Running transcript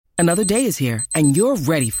Another day is here, and you're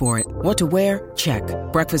ready for it. What to wear? Check.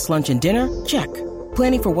 Breakfast, lunch, and dinner? Check.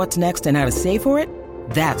 Planning for what's next and how to save for it?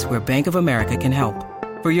 That's where Bank of America can help.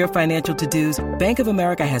 For your financial to-dos, Bank of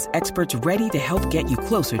America has experts ready to help get you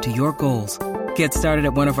closer to your goals. Get started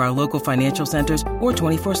at one of our local financial centers or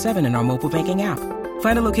 24/7 in our mobile banking app.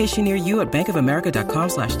 Find a location near you at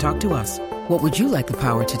bankofamerica.com/talktous. What would you like the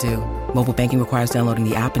power to do? Mobile banking requires downloading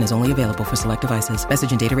the app and is only available for select devices.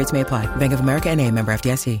 Message and data rates may apply. Bank of America N.A., member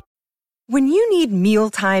FDIC. When you need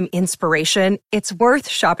mealtime inspiration, it's worth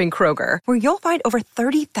shopping Kroger, where you'll find over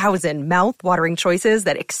 30,000 mouth-watering choices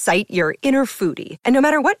that excite your inner foodie. And no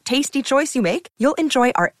matter what tasty choice you make, you'll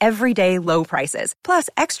enjoy our everyday low prices, plus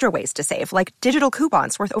extra ways to save, like digital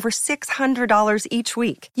coupons worth over $600 each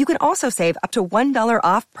week. You can also save up to $1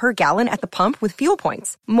 off per gallon at the pump with fuel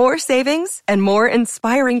points. More savings and more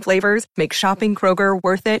inspiring flavors make shopping Kroger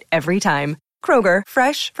worth it every time. Kroger,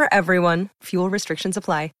 fresh for everyone. Fuel restrictions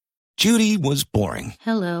apply. Judy was boring.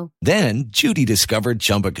 Hello. Then Judy discovered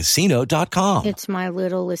ChumbaCasino.com. It's my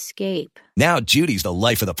little escape. Now Judy's the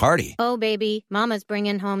life of the party. Oh, baby, mama's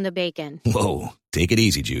bringing home the bacon. Whoa, take it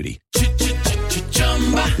easy, Judy.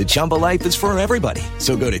 The Chumba life is for everybody.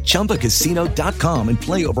 So go to ChumbaCasino.com and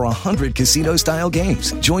play over 100 casino-style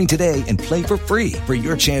games. Join today and play for free for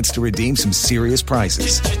your chance to redeem some serious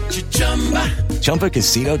prizes.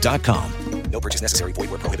 ChumbaCasino.com. No purchase necessary. Void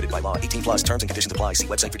where prohibited by law. 18 plus terms and conditions apply. See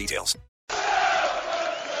website for details.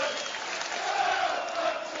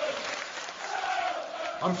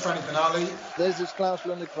 I'm Franny Benali. This is Klaus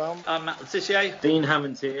Lundekvam. I'm Matt Letitia. Dean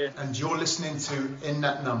Hammond here. And you're listening to In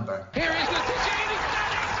That Number. Here is Letitia.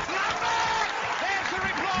 Number! There's the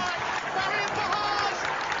reply. Barry Bahaz.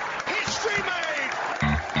 History made.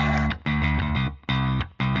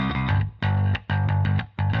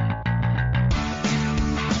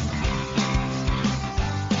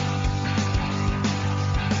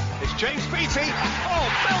 James Beattie,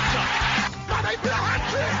 belter! Mane for a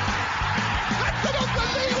hat-trick! That's an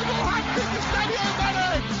unbelievable hat-trick for Sadio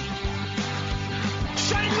Mane!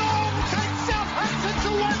 Shane Long takes Southampton to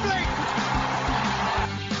Wembley!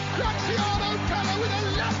 Graziano Pella with a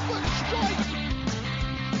left-foot strike!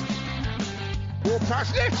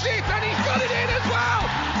 Ward-Prowse lifts it and he's got it in as well!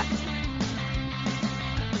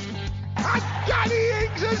 And Danny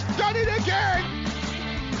Ings has done it again!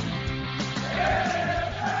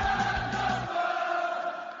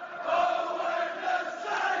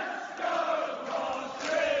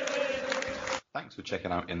 Thanks for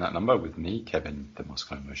checking out In That Number with me, Kevin, the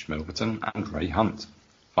Moscow Mush Milverton, and Ray Hunt.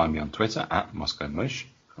 Find me on Twitter at Moscow Mush,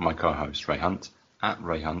 and my co-host Ray Hunt at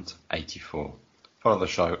RayHunt84. Follow the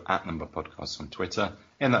show at Number Podcast on Twitter,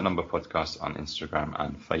 In That Number Podcast on Instagram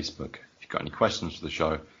and Facebook. If you've got any questions for the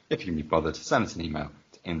show, if you can be bothered, send us an email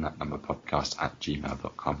to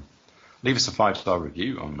inthatnumberpodcast@gmail.com. Leave us a 5-star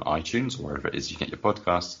review on iTunes or wherever it is you get your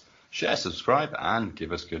podcasts. Share, subscribe, and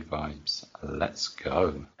give us good vibes. Let's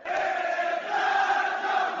go.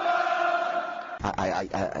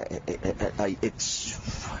 It's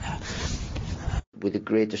with the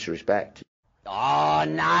greatest respect. Oh,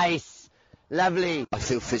 nice. Lovely. I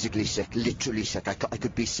feel physically sick, literally sick. I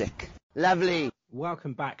could be sick. Lovely.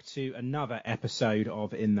 Welcome back to another episode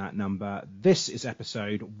of In That Number. This is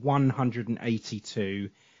episode 182.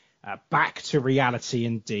 Back to reality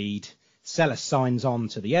indeed. Sellers signs on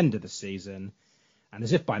to the end of the season. And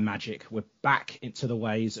as if by magic, we're back into the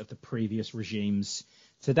ways of the previous regimes.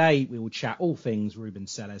 Today, we will chat all things Ruben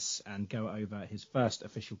Selles and go over his first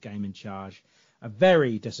official game in charge. A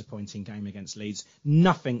very disappointing game against Leeds.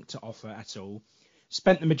 Nothing to offer at all.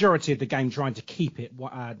 Spent the majority of the game trying to keep it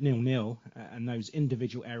 0-0, and those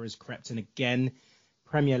individual errors crept in again.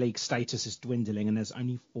 Premier League status is dwindling, and there's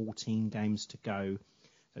only 14 games to go.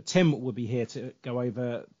 So Tim will be here to go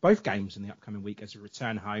over both games in the upcoming week as we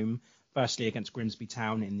return home. Firstly, against Grimsby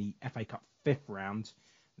Town in the FA Cup 5th round.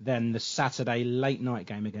 Then the Saturday late night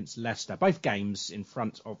game against Leicester. Both games in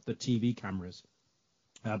front of the TV cameras.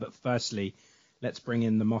 But firstly, let's bring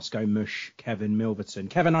in the Moscow Mush, Kevin Milverton.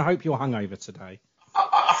 Kevin, I hope you're hungover today.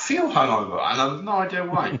 I feel hungover, and I have no idea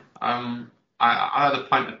why. I had a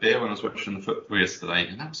pint of beer when I was watching the football yesterday,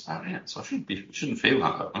 and that was about it. So I shouldn't feel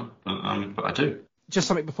hungover, but I do. Just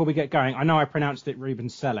something before we get going. I know I pronounced it Ruben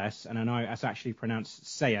Selles, and I know it's actually pronounced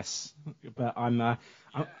Sayes, but I'm...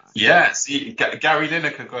 Yeah, see, Gary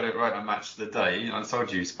Lineker got it right on Match of the Day. I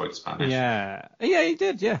told you he spoke Spanish. Yeah, he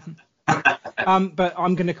did, yeah. But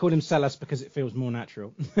I'm going to call him Selles because it feels more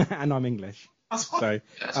natural, and I'm English. That's fine.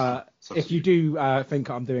 So if you do think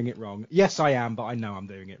I'm doing it wrong, yes, I am, but I know I'm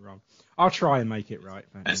doing it wrong. I'll try and make it right.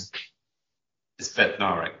 It's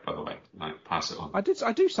Bednarek, by the way. Pass it on. I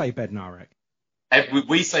do say Bednarek.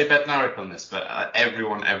 We say Bednarik on this, but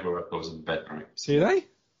everyone everywhere calls him Bednarik. Do they?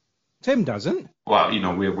 Tim doesn't. Well,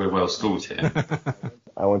 we're well schooled here.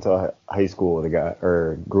 I went to high school with a guy,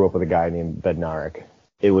 or grew up with a guy named Bednarik.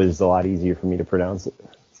 It was a lot easier for me to pronounce it.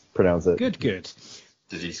 Good.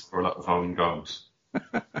 Did he score a lot of own goals?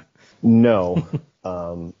 No,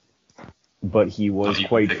 but he was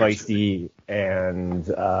quite feisty and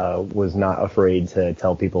was not afraid to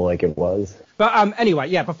tell people like it was. But anyway,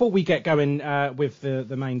 yeah, before we get going with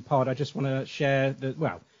the main pod, I just want to share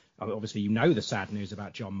obviously the sad news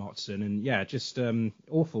about John Motson, and just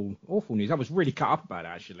awful news. I was really cut up about it,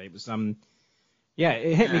 actually. It was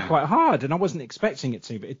it hit me quite hard, and I wasn't expecting it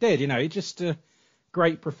to, but it did. It just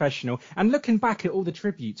great professional. And looking back at all the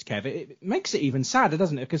tributes, Kev, it makes it even sadder,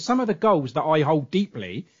 doesn't it? Because some of the goals that I hold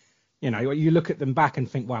deeply, you look at them back and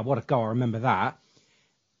think, wow, what a goal! I remember that.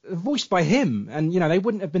 Voiced by him, and they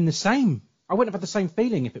wouldn't have been the same. I wouldn't have had the same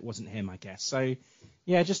feeling if it wasn't him, I guess. So,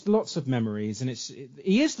 yeah, just lots of memories, and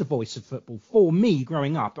he is the voice of football for me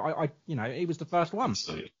growing up. He was the first one.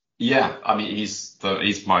 Yeah, I mean, he's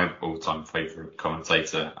my all-time favourite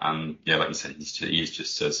commentator, and like you said, he's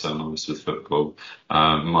just synonymous with football.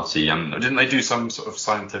 Motty, and didn't they do some sort of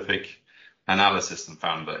scientific analysis and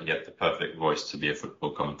found that he had the perfect voice to be a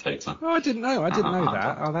football commentator? Oh, I didn't know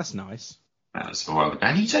that. Oh, that's nice. That's a while ago.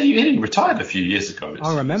 And he retired a few years ago.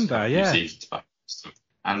 I remember, yeah.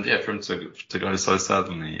 And for him to go so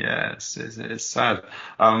suddenly, it's sad.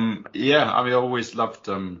 I always loved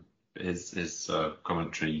his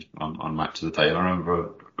commentary on Match of the Day. I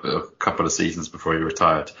remember a couple of seasons before he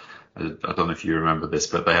retired. I don't know if you remember this,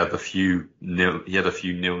 but they had he had a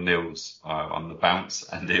few 0-0s on the bounce,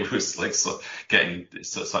 and it was like getting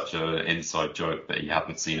such an inside joke that he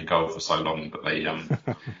hadn't seen a goal for so long, but they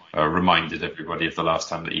reminded everybody of the last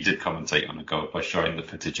time that he did commentate on a goal by showing the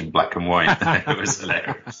footage in black and white. It was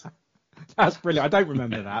hilarious. That's brilliant. I don't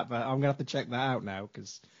remember that, but I'm gonna have to check that out now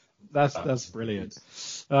because that's brilliant.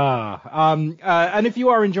 And if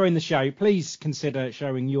you are enjoying the show, please consider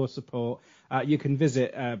showing your support. You can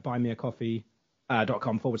visit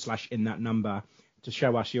buymeacoffee.com/in-that-number to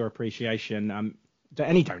show us your appreciation.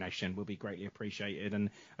 Any donation will be greatly appreciated. And,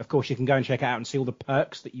 of course, you can go and check it out and see all the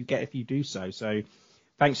perks that you get if you do so. So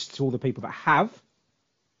thanks to all the people that have.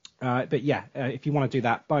 If you want to do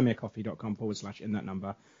that,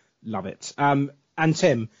 buymeacoffee.com/in-that-number. Love it. And,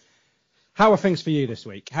 Tim, how are things for you this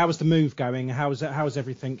week? How is the move going? How is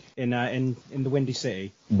everything in the Windy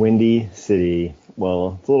City? Windy City.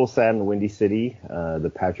 Well, it's a little sad in the Windy City.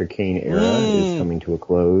 The Patrick Kane era is coming to a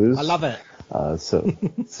close. I love it.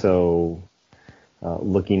 So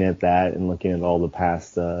looking at that and looking at all the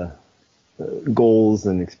past goals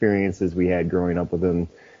and experiences we had growing up with him,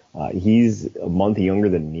 he's a month younger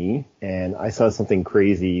than me. And I saw something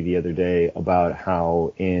crazy the other day about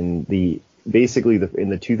how in the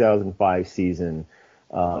 2005 season,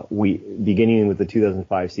 beginning with the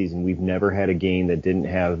 2005 season, we've never had a game that didn't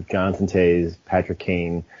have Jonathan Toews, Patrick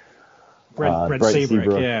Kane, Brent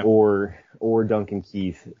Seabrook, or Duncan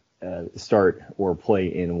Keith start or play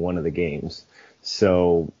in one of the games.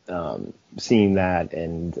 So seeing that,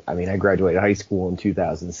 and I mean, I graduated high school in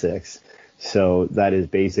 2006, so that is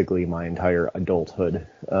basically my entire adulthood.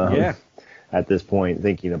 At this point,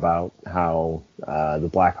 thinking about how the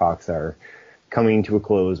Blackhawks are coming to a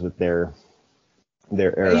close with their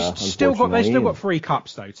era. They've still got 3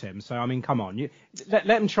 cups though, Tim. So I mean, come on, let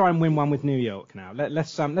them try and win one with New York now.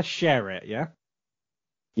 Let's share it, yeah.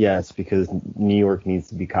 Yes, because New York needs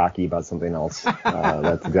to be cocky about something else.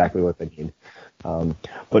 That's exactly what they need.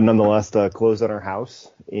 But nonetheless, closed on our house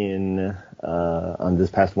on this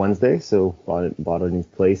past Wednesday. So bought a new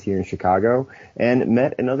place here in Chicago and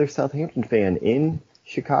met another Southampton fan in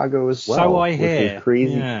Chicago as well. So I hear. Which is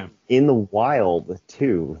crazy in the wild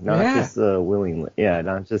too, not just willingly. Yeah,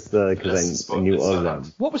 not just because I knew of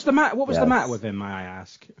them. What was the matter with him, may I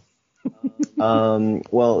ask?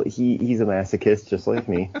 Well, he's a masochist just like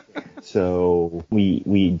me, so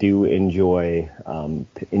we do enjoy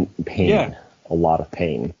pain, a lot of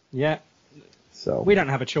pain. Yeah. So we don't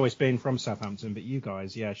have a choice being from Southampton, but you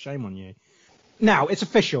guys, shame on you. Now it's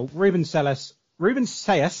official. Ruben Sayas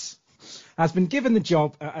has been given the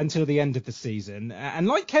job until the end of the season, and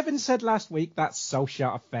like Kevin said last week, that's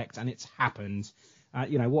Solskjaer effect, and it's happened.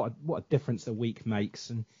 What a difference a week makes,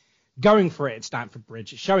 and going for it at Stamford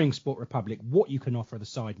Bridge, showing Sport Republic what you can offer the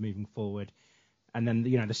side moving forward. And then,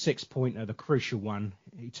 the 6-pointer, the crucial one,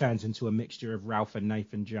 he turns into a mixture of Ralph and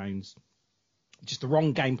Nathan Jones. Just the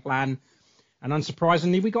wrong game plan. And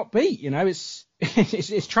unsurprisingly, we got beat.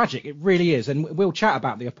 It's tragic. It really is. And we'll chat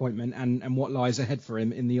about the appointment and what lies ahead for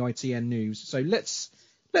him in the ITN news. So let's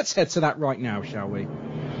head to that right now, shall we?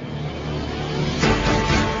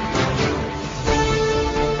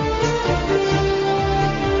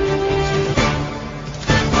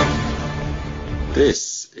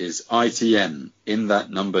 This is ITN In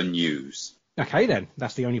That Number News. Okay, then.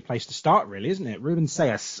 That's the only place to start, really, isn't it? Ruben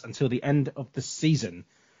Sayas until the end of the season.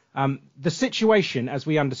 The situation, as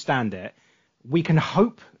we understand it, we can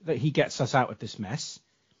hope that he gets us out of this mess.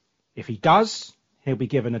 If he does, he'll be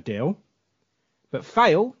given a deal. But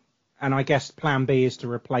fail, and I guess plan B is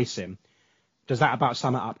to replace him. Does that about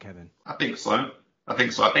sum it up, Kevin? I think so. I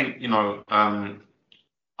think,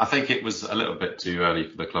 I think it was a little bit too early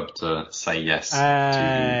for the club to say yes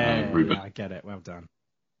to Ruben. Yeah, I get it. Well done.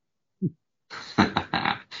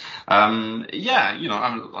 I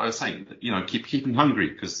was saying, keep him hungry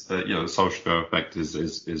because the Solskjaer effect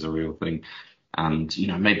is a real thing. And,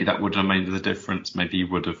 maybe that would have made the difference. Maybe he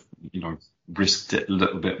would have, risked it a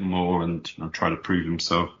little bit more and, try to prove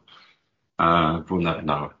himself. We'll never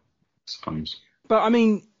know, I suppose. But, I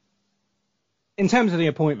mean, in terms of the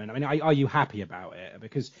appointment, I mean, are you happy about it?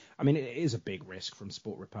 Because, I mean, it is a big risk from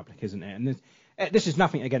Sport Republic, isn't it? And this is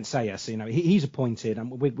nothing against Sayas. He's appointed and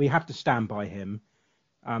we have to stand by him.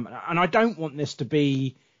 And I don't want this to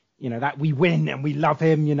be, that we win and we love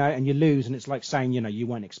him, and you lose. And it's like saying, you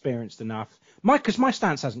weren't experienced enough. Because my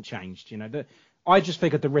stance hasn't changed, I just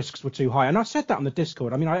figured the risks were too high. And I said that on the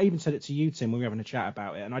Discord. I mean, I even said it to you, Tim, when we were having a chat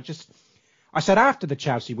about it. And I said after the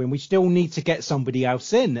Chelsea win, we still need to get somebody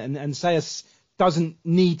else in. And Sayas doesn't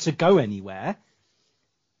need to go anywhere.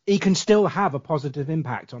 He can still have a positive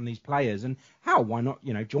impact on these players. And how? Why not,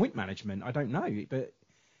 joint management? I don't know. But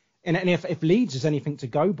and if Leeds is anything to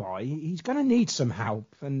go by, he's going to need some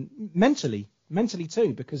help. And mentally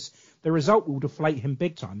too, because the result will deflate him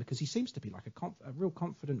big time because he seems to be like a real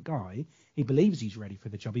confident guy. He believes he's ready for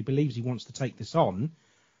the job. He believes he wants to take this on.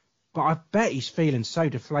 But I bet he's feeling so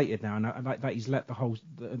deflated now, and that he's let the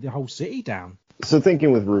whole city down. So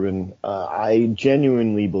thinking with Ruben, I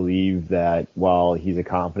genuinely believe that while he's a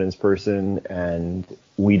confidence person and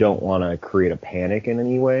we don't want to create a panic in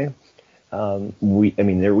any way, we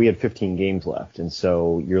had 15 games left, and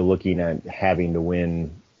so you're looking at having to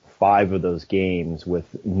win 5 of those games with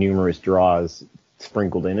numerous draws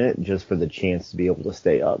sprinkled in it just for the chance to be able to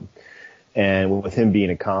stay up. And with him being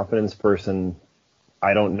a confidence person,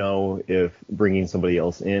 I don't know if bringing somebody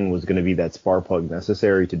else in was going to be that spark plug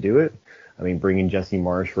necessary to do it. I mean, bringing Jesse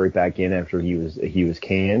Marsch right back in after he was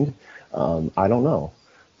canned, I don't know.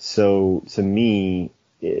 So to me,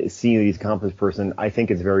 seeing he's a confidence person, I think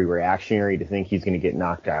it's very reactionary to think he's going to get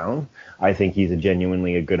knocked down. I think he's a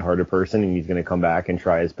good-hearted person, and he's going to come back and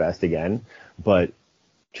try his best again. But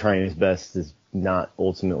trying his best is not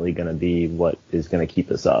ultimately going to be what is going to keep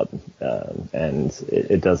us up, and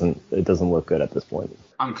it doesn't look good at this point.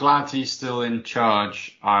 I'm glad he's still in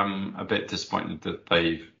charge. I'm a bit disappointed that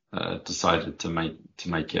they've decided to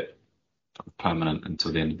make it permanent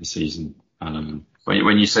until the end of the season.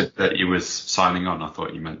 When you said that he was signing on, I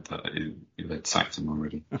thought you meant that they'd sacked him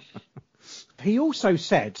already. He also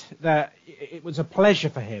said that it was a pleasure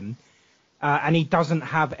for him, and he doesn't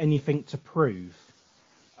have anything to prove.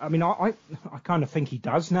 I mean, I kind of think he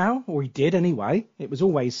does now, or he did anyway. There's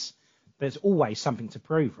always something to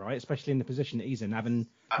prove, right? Especially in the position that he's in, having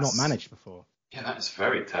not managed before. Yeah, that's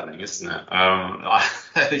very telling, isn't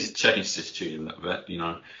it? He's changed his tune a little bit,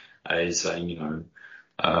 He's saying,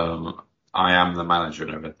 I am the manager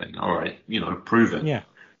and everything. All right, prove it. Yeah.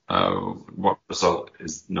 What result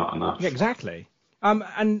is not enough? Yeah, exactly.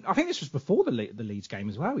 And I think this was before the Leeds game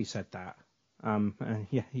as well. He said that.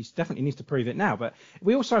 He definitely needs to prove it now. But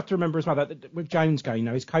we also have to remember as well that with Jones going,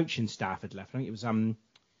 his coaching staff had left. I think it was who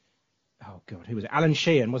was it? Alan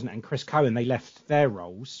Sheehan, wasn't it? And Chris Cohen. They left their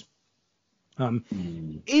roles.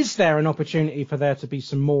 Is there an opportunity for there to be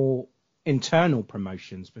some more internal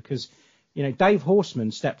promotions? Because Dave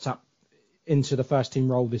Horseman stepped up into the first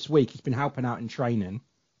team role this week. He's been helping out in training,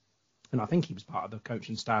 and I think he was part of the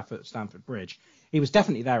coaching staff at Stamford Bridge. He was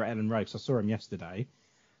definitely there at Ellen Road, because I saw him yesterday.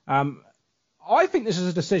 I think this is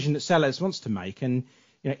a decision that Sellers wants to make, and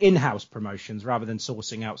in-house promotions rather than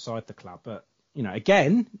sourcing outside the club. But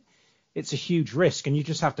again, it's a huge risk, and you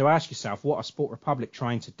just have to ask yourself, what are Sport Republic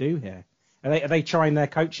trying to do here? Are they trying their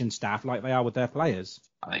coaching staff like they are with their players?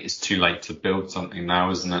 I think it's too late to build something now,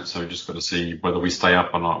 isn't it? So we've just got to see whether we stay up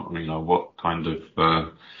or not. What kind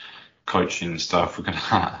of coaching staff we're going to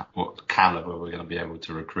have, what caliber we're going to be able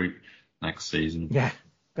to recruit next season. Yeah,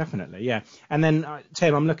 definitely, yeah. And then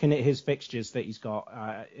Tim, I'm looking at his fixtures that he's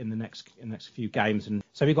got in the next few games, and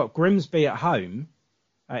so we've got Grimsby at home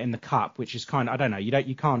in the cup, which is kind of, I don't know,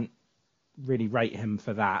 you can't really rate him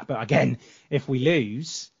for that. But again, if we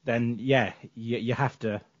lose, then yeah, you have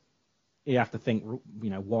to think,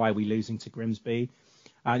 why are we losing to Grimsby?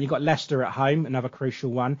 You've got Leicester at home, another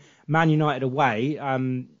crucial one. Man United away.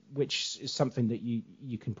 which is something that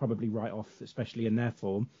you can probably write off, especially in their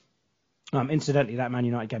form. Incidentally, that Man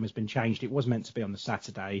United game has been changed. It was meant to be on the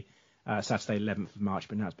Saturday 11th of March,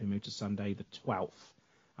 but now it's been moved to Sunday the 12th,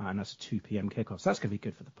 and that's a 2 p.m. kickoff. So that's going to be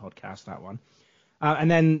good for the podcast, that one. And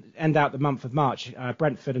then end out the month of March,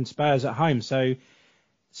 Brentford and Spurs at home. So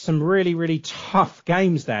some really, really tough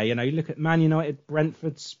games there. You look at Man United,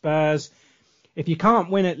 Brentford, Spurs. If you can't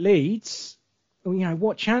win at Leeds,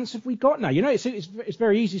 what chance have we got now? It's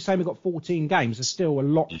very easy to say we've got 14 games. There's still a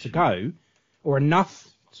lot to go, or enough.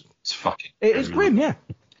 It's fucking. It's grim, yeah.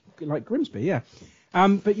 Like Grimsby, yeah.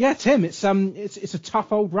 But yeah, Tim, it's a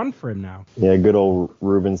tough old run for him now. Yeah, good old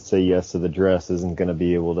Ruben say yes to the dress isn't going to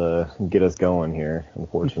be able to get us going here,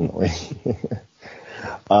 unfortunately.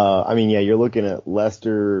 You're looking at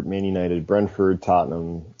Leicester, Man United, Brentford,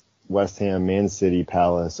 Tottenham, West Ham, Man City,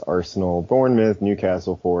 Palace, Arsenal, Bournemouth,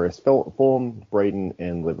 Newcastle, Forest, Fulham, Brighton,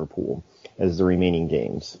 and Liverpool as the remaining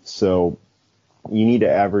games. So you need to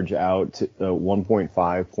average out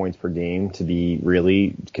 1.5 points per game to be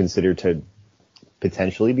really considered to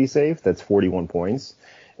potentially be safe. That's 41 points.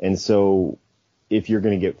 And so if you're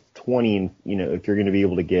going to get 20, if you're going to be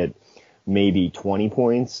able to get maybe 20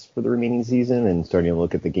 points for the remaining season and starting to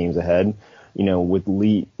look at the games ahead, with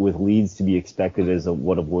Leeds to be expected as a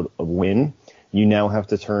win, you now have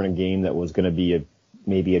to turn a game that was going to be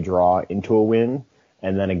maybe a draw into a win,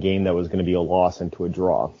 and then a game that was going to be a loss into a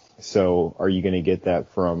draw. So are you going to get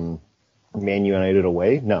that from Man United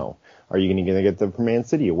away? No. Are you going to get that from Man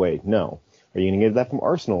City away? No. Are you going to get that from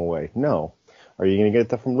Arsenal away? No. Are you going to get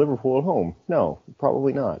that from Liverpool at home? No,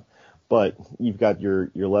 probably not. But you've got your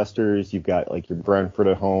Leicesters, you've got like your Brentford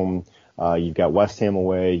at home, you've got West Ham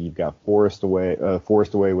away, you've got Forest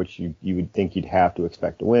away, which you would think you'd have to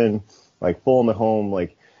expect to win. Like Fulham at home,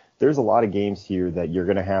 like there's a lot of games here that you're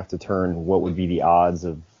going to have to turn what would be the odds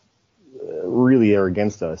of really are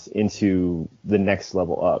against us into the next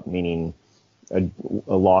level up, meaning a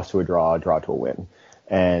loss to a draw to a win.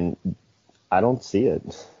 And I don't see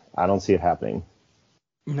it. I don't see it happening.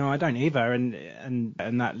 No, I don't either. And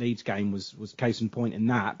that Leeds game was case in point in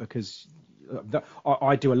that, because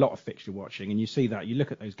I do a lot of fixture watching, and you see that. You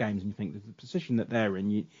look at those games and you think the position that they're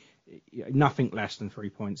in, nothing less than 3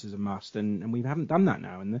 points is a must, and we haven't done that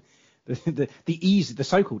now. And the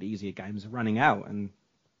so-called easier games are running out, and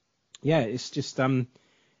yeah, it's just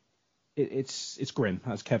it's grim,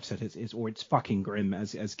 as Kev said. It's fucking grim,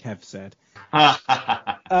 as Kev said.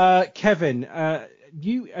 Kevin,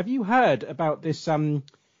 have you heard about this?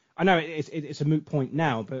 I know it's a moot point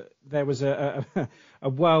now, but there was a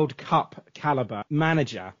World Cup caliber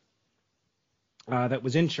manager that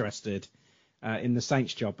was interested in the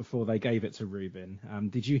Saints job before they gave it to Ruben.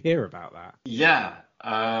 Did you hear about that? Yeah,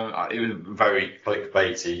 it was a very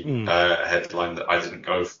clickbaity headline that I didn't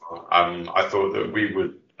go for. I thought that we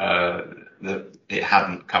would. That it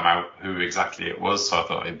hadn't come out who exactly it was, so I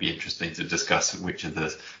thought it'd be interesting to discuss which of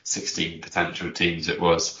the 16 potential teams it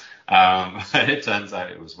was. It turns out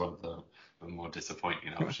it was one of the more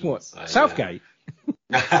disappointing options. What? So, Southgate?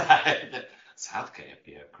 Yeah. Southgate would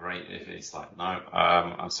be great if it's like, no,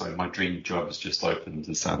 I'm sorry, my dream job has just opened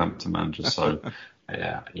as Southampton manager, so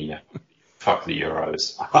yeah. Fuck the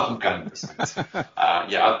Euros. I'm going to Saints.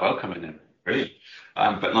 I'd welcome him in, really.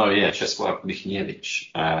 But no, yeah, Czesław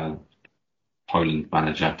Michniewicz, Poland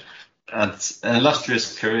manager. Had an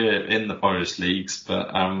illustrious career in the Polish leagues, but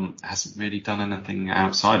hasn't really done anything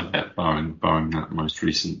outside of it, barring that most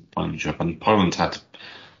recent Poland job. And Poland had,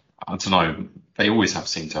 I don't know, they always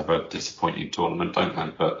seem to have a disappointing tournament, don't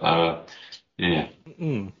they? But they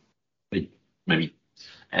maybe,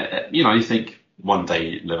 you think one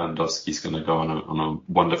day Lewandowski's going to go on a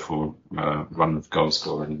wonderful run of goal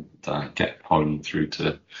scoring and get Poland through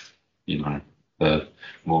to, the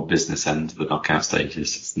more business end of the knockout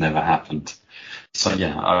stages. It's never happened. So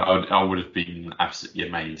yeah, I would have been absolutely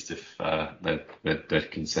amazed if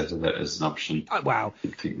they'd considered it as an option. Wow. I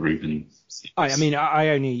think Ruben. I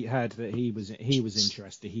only heard that he was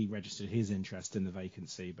interested. He registered his interest in the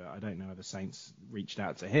vacancy, but I don't know if the Saints reached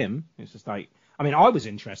out to him. It's just like, I was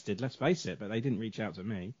interested, let's face it, but they didn't reach out to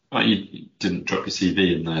me. Oh, you didn't drop your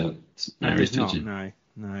CV in there, Mary, did you?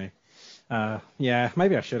 No.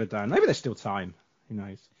 Maybe I should have done. Maybe there's still time. Who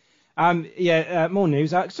knows? More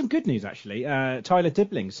news. Some good news, actually. Tyler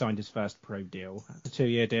Dibling signed his first pro deal. It's a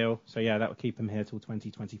 2-year deal. So, yeah, that will keep him here till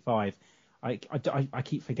 2025. I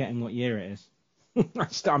keep forgetting what year it is.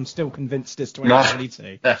 I'm still convinced it's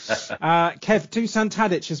 2022. Kev, Dusan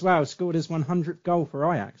Tadic as well scored his 100th goal for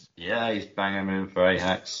Ajax. Yeah, he's banging in for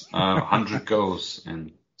Ajax. 100 goals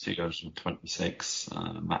in 2026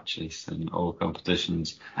 matches in all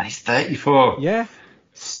competitions. And he's 34. Yeah.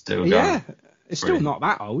 Still going. It's still not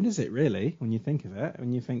that old, is it, really, when you think of it?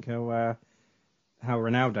 When you think how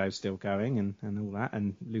Ronaldo's still going and all that,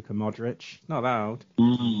 and Luka Modric, not that old.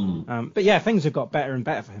 But yeah, things have got better and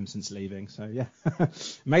better for him since leaving. So yeah,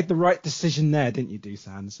 made the right decision there, didn't you,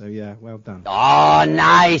 Dusan? So yeah, well done. Oh,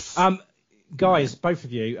 nice. Guys, both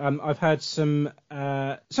of you, I've heard some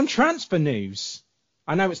transfer news.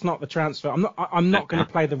 I know it's not the transfer. I'm not going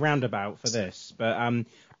to play the roundabout for this, but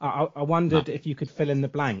I wondered if you could fill in the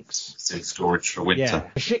blanks. It's in storage for winter. Yeah.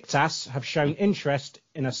 Besiktas have shown interest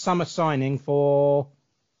in a summer signing for...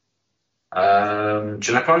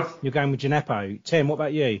 Djenepo? You're going with Djenepo. Tim, what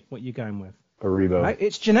about you? What are you going with? Aribo. No,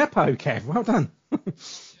 it's Djenepo, Kev. Well done.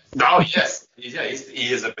 Oh, yes. He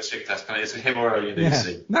is a Besiktas fan. It's him or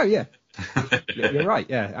Elyounoussi. No, yeah. You're right,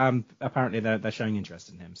 yeah. Apparently they're showing interest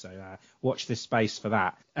in him, so watch this space for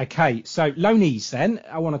that. Okay, so loanees then.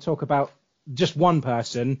 I want to talk about just one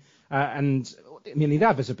person, and I mean the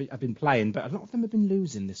others have been playing, but a lot of them have been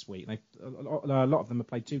losing this week. A lot of them have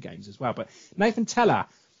played 2 games as well. But Nathan Tella,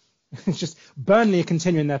 it's just Burnley are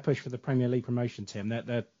continuing their push for the Premier League promotion, Tim.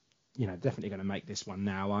 They're definitely going to make this one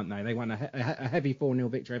now, aren't they? They won a heavy 4-0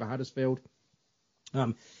 victory over Huddersfield.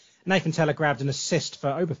 Nathan Tella grabbed an assist for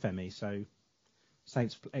Obafemi, so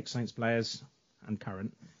ex-Saints players and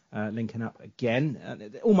current linking up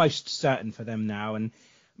again. Almost certain for them now. And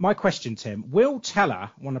my question, Tim, will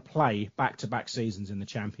Tella want to play back-to-back seasons in the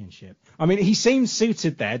Championship? I mean, he seems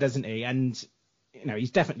suited there, doesn't he? And,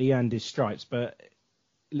 he's definitely earned his stripes, but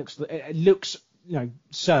it looks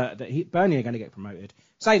certain that Burnley are going to get promoted.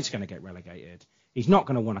 Saints are going to get relegated. He's not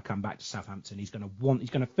going to want to come back to Southampton. He's going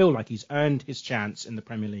to feel like he's earned his chance in the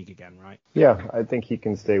Premier League again, right? Yeah, I think he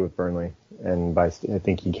can stay with Burnley, and I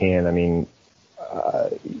think he can. I mean,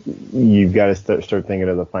 you've got to start thinking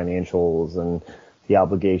of the financials and the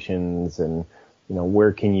obligations, and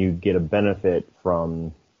where can you get a benefit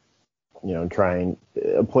from trying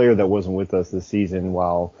a player that wasn't with us this season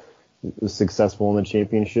while was successful in the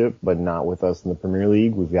Championship, but not with us in the Premier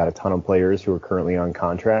League. We've got a ton of players who are currently on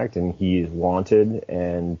contract, and he is wanted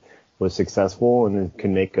and was successful and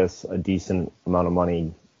can make us a decent amount of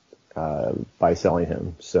money by selling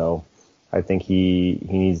him. So I think he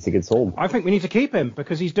needs to get sold. I think we need to keep him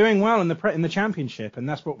because he's doing well in the Championship, and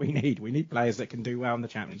that's what we need. We need players that can do well in the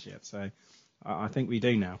Championship. So I think we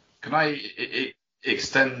do now. Can I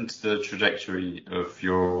extend the trajectory of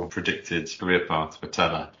your predicted career path for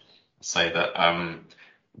Tella? Say that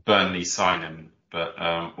Burnley sign him, but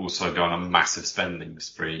also go on a massive spending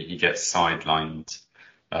spree. He gets sidelined.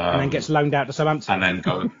 And then gets loaned out to Southampton. And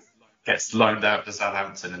then gets loaned out to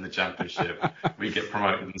Southampton in the Championship. We get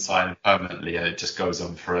promoted and sign him permanently, and it just goes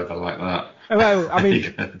on forever like that. Well, I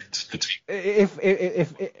mean, if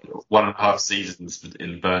 1.5 seasons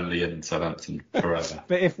in Burnley and Southampton forever.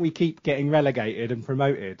 But if we keep getting relegated and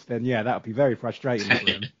promoted, then yeah, that would be very frustrating for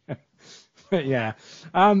him. But yeah.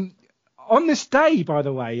 On this day, by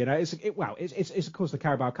the way, it's of course the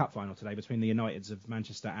Carabao Cup final today between the Uniteds of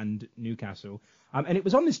Manchester and Newcastle. And it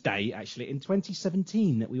was on this day, actually, in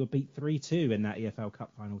 2017 that we were beat 3-2 in that EFL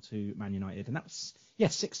Cup final to Man United. And that was,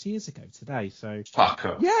 6 years ago today. So fuck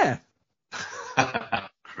up. Yeah.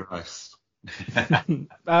 Christ.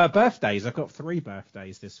 Birthdays. I've got 3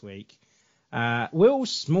 birthdays this week. Will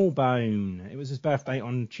Smallbone. It was his birthday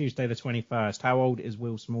on Tuesday the 21st. How old is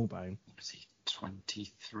Will Smallbone? Is he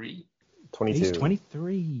 23? 22. He's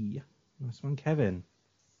 23. Nice one, Kevin.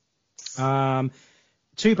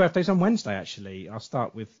 2 birthdays on Wednesday, actually. I'll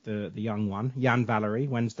start with the young one, Jan Valery,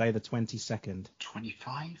 Wednesday the 22nd.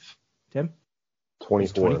 25? Tim?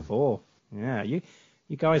 24. 24. Yeah, you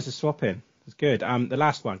guys are swapping. It's good. The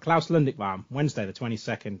last one, Klaus Lundikvam, Wednesday the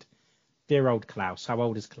 22nd. Dear old Klaus. How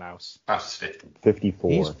old is Klaus? Klaus is 50.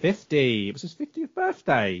 54. He's 50. It was his 50th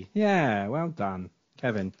birthday. Yeah, well done,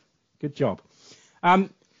 Kevin. Good job.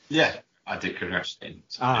 Yeah, I did congratulate him.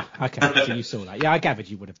 Okay. So you saw that. Yeah, I gathered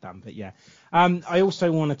you would have done, but yeah. I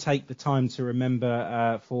also want to take the time to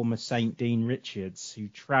remember former Saint Dean Richards, who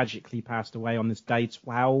tragically passed away on this day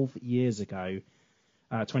 12 years ago,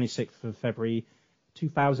 26th of February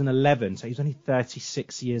 2011. So he's only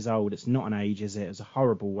 36 years old. It's not an age, is it? It's a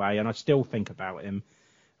horrible way, and I still think about him.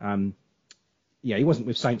 He wasn't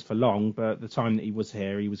with Saints for long, but the time that he was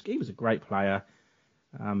here, he was a great player.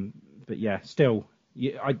 But yeah, still,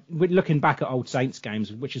 looking back at old Saints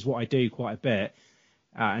games, which is what I do quite a bit,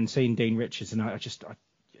 and seeing Dean Richards, and I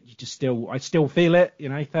still feel it.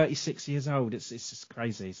 36 years old, it's just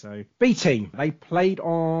crazy. So B team, they played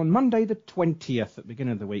on Monday the 20th at the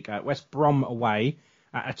beginning of the week at West Brom away.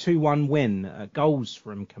 A 2-1 win. Goals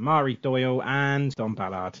from Kamari Doyle and Don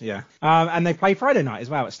Ballard. Yeah. And they play Friday night as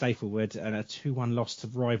well at Staplewood, and a 2-1 loss to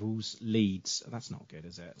rivals Leeds. That's not good,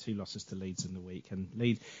 is it? 2 losses to Leeds in the week. And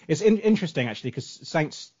Leeds. It's interesting, actually, because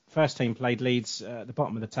Saints' first team played Leeds at the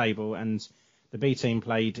bottom of the table, and the B team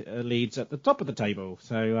played Leeds at the top of the table.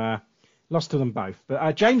 So lost to them both.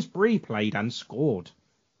 But James Bree played and scored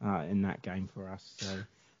in that game for us. So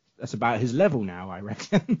that's about his level now, I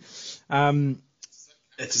reckon.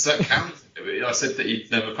 Does that count? I said that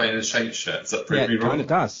he'd never play in a Saints shirt. Does that prove me wrong? Yeah, it kind of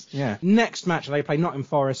does, yeah. Next match, they play Nottingham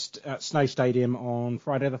Forest at Snow Stadium on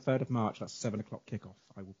Friday the 3rd of March. That's 7 o'clock kickoff.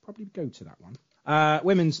 I will probably go to that one.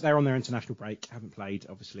 Women's, they're on their international break. Haven't played,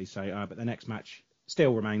 obviously, so but the next match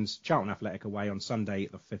still remains Charlton Athletic away on Sunday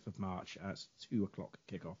the 5th of March at 2 o'clock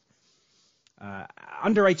kickoff.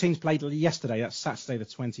 Under 18s played yesterday. That's Saturday the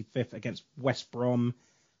 25th against West Brom.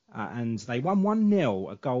 And they won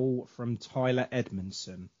 1-0, a goal from Tyler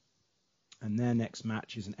Edmondson. And their next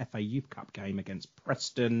match is an FA Youth Cup game against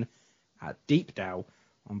Preston at Deepdale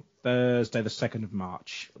on Thursday the 2nd of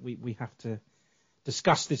March. We have to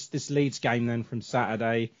discuss this Leeds game then from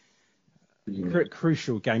Saturday.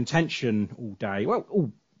 Crucial game, tension all day, well,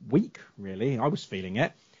 all week really. I was feeling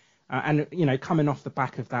it. And, coming off the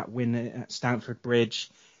back of that win at Stamford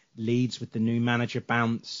Bridge, Leeds with the new manager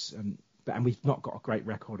bounce, and we've not got a great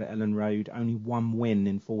record at Ellen Road. Only 1 win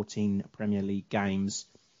in 14 Premier League games.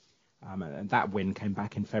 And that win came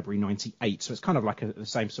back in February 98. So it's kind of like the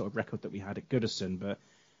same sort of record that we had at Goodison. But,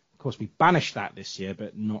 of course, we banished that this year,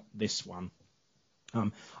 but not this one.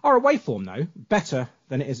 Our away form, though, better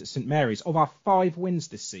than it is at St Mary's. Of our 5 wins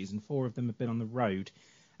this season, 4 of them have been on the road.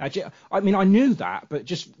 I knew that, but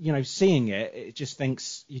just, seeing it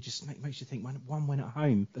makes you think, one win at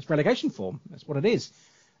home. That's relegation form. That's what it is.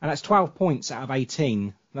 And that's 12 points out of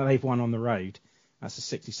 18 that they've won on the road. That's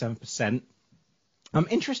a 67%.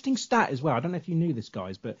 Interesting stat as well. I don't know if you knew this,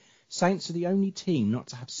 guys, but Saints are the only team not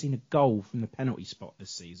to have seen a goal from the penalty spot this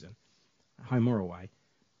season, home or away.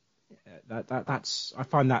 I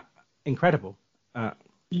find that incredible.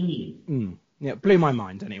 Yeah, it blew my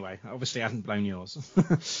mind anyway. Obviously, it hasn't blown yours.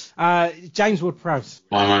 James Ward-Prowse.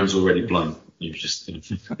 My mind's already blown. You've just...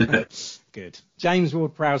 Good. James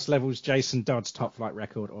Ward-Prowse levels Jason Dodd's top flight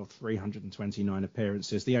record of 329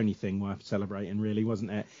 appearances. The only thing worth celebrating, really,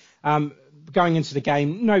 wasn't it? Going into the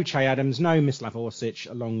game, no Che Adams, no Mislav Orsic,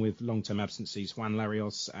 along with long-term absences, Juan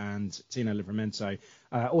Larios and Tino Livramento.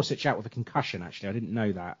 Orsic out with a concussion, actually. I didn't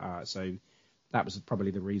know that. So that was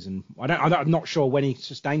probably the reason. I'm not sure when he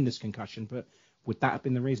sustained this concussion, but would that have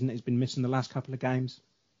been the reason that he's been missing the last couple of games?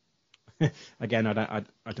 Again, I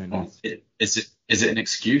don't know. Is it an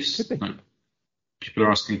excuse? Could be. Like, people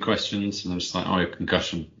are asking questions, and they're just like,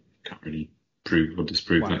 concussion. Can't really prove or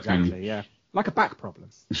disprove that exactly, thing. Yeah. Like a back problem.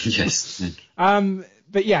 Yes.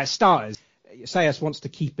 But yeah, starters. Sayers wants to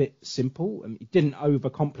keep it simple. He didn't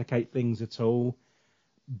overcomplicate things at all.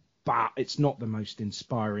 But it's not the most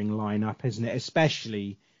inspiring lineup, isn't it?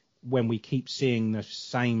 Especially when we keep seeing the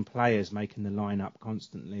same players making the lineup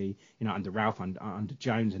constantly, under Ralph, under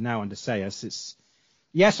Jones, and now under Sayers.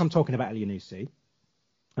 Yes, I'm talking about Elyounoussi.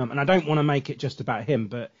 And I don't want to make it just about him,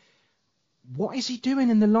 but what is he doing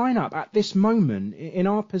in the lineup at this moment in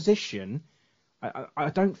our position? I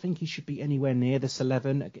don't think he should be anywhere near this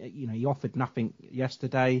 11. He offered nothing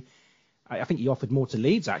yesterday. I think he offered more to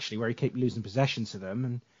Leeds, actually, where he kept losing possession to them.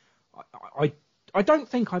 And I don't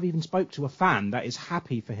think I've even spoke to a fan that is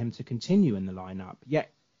happy for him to continue in the lineup. Yet,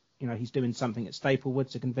 he's doing something at Staplewood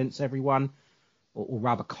to convince everyone, or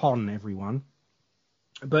rather con everyone.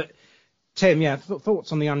 But Tim,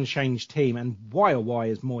 thoughts on the unchanged team, and why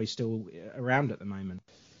is Moyes still around at the moment?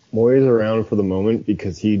 Moyes is around for the moment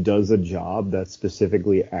because he does a job that's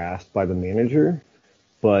specifically asked by the manager,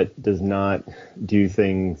 but does not do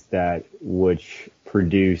things which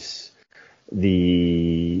produce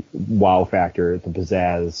the wow factor, the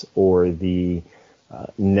pizzazz, or the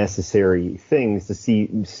necessary things to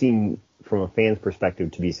seem from a fan's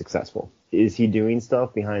perspective to be successful. Is he doing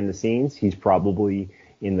stuff behind the scenes? He's probably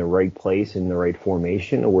in the right place, in the right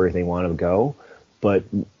formation, or where they want to go. But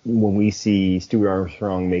when we see Stuart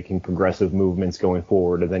Armstrong making progressive movements going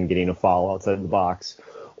forward and then getting a foul outside the box,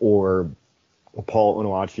 or Paul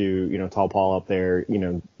Onuachu, tall Paul up there,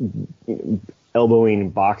 elbowing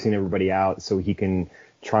and boxing everybody out so he can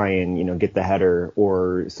try and, get the header,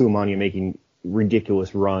 or Sulemania making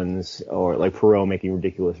ridiculous runs, or like Perot making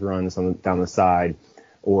ridiculous runs down the side,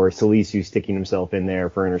 or Salisu sticking himself in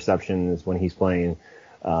there for interceptions when he's playing.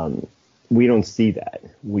 We don't see that.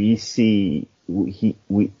 We see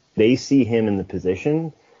they see him in the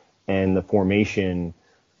position and the formation,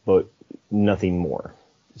 but nothing more.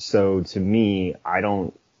 So to me,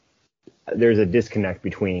 there's a disconnect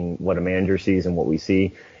between what a manager sees and what we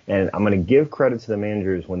see. And I'm going to give credit to the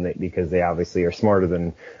managers because they obviously are smarter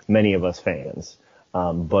than many of us fans.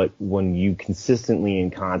 But when you consistently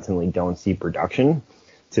and constantly don't see production,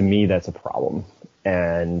 to me, that's a problem.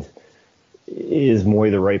 And is Moy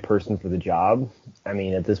the right person for the job? I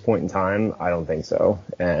mean, at this point in time, I don't think so.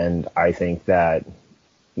 And I think that,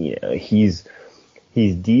 he's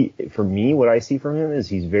for me, what I see from him is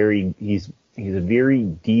he's a very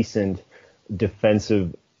decent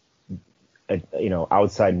defensive,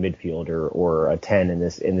 outside midfielder or a 10 in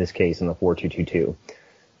this case in the 4-2-2-2.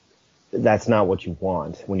 That's not what you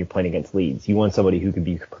want when you're playing against Leeds. You want somebody who can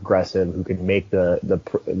be progressive, who can make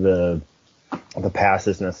the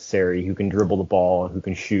passes necessary, who can dribble the ball, who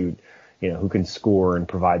can shoot, who can score and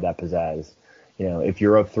provide that pizzazz. If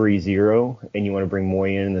you're up 3-0 and you want to bring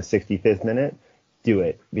Moy in the 65th minute, do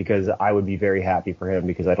it, because I would be very happy for him,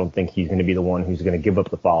 because I don't think he's going to be the one who's going to give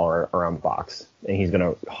up the ball around the box, and he's going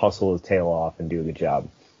to hustle his tail off and do a good job.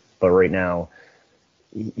 But right now,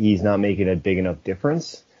 he's not making a big enough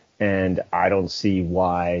difference, and I don't see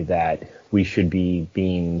why that we should be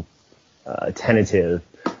being tentative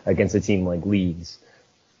against a team like Leeds,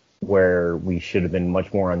 where we should have been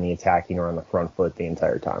much more on the attacking or on the front foot the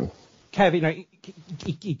entire time. Kev,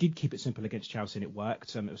 he did keep it simple against Chelsea and it worked.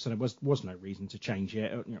 So there was no reason to change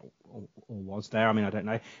it, or was there? I mean, I don't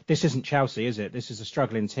know. This isn't Chelsea, is it? This is a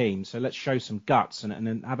struggling team. So let's show some guts and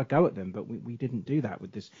then have a go at them. But we didn't do that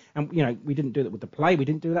with this. And, we didn't do that with the play. We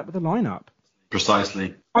didn't do that with the lineup.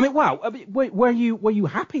 Precisely. I mean, wow. I mean, were you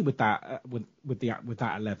happy with that, with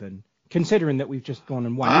that 11? Considering that we've just gone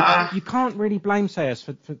and won. You can't really blame Sayers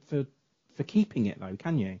for keeping it, though,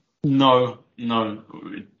 can you? No. When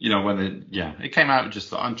it came out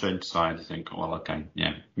just the unchanged side, I think, well, okay,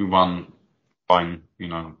 yeah, we won, fine.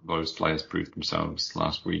 Those players proved themselves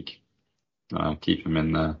last week. Keep them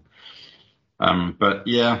in there. But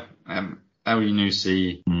yeah,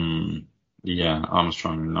 El-Yunusi,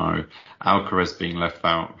 Armstrong, no. Alcaraz being left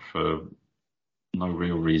out for no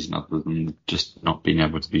real reason other than just not being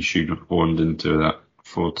able to be shoehorned into that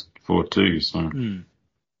 4-4-2. So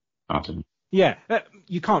I don't know. Yeah,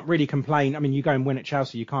 you can't really complain. I mean, you go and win at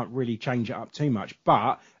Chelsea, you can't really change it up too much.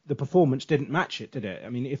 But the performance didn't match it, did it? I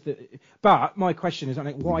mean, but my question is,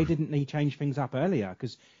 why didn't he change things up earlier?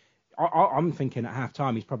 Because I'm thinking at half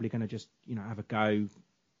time he's probably going to just, have a go,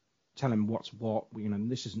 tell him what's what.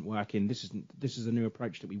 This isn't working. This is a new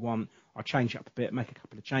approach that we want. I'll change it up a bit, make a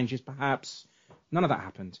couple of changes, perhaps. None of that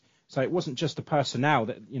happened. So it wasn't just the personnel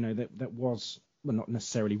that that was. Well, not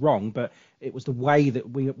necessarily wrong, but it was the way that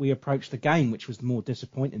we approached the game, which was more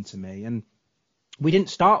disappointing to me. And we didn't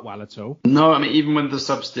start well at all. No, I mean, even when the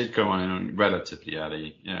subs did go on relatively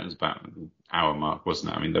early, it was about an hour mark,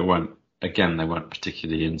 wasn't it? I mean, they weren't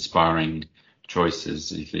particularly inspiring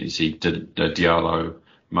choices. You see Diallo,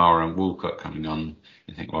 Mara and Walcott coming on,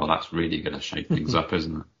 you think, well, that's really going to shake things up,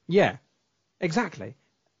 isn't it? Yeah, exactly.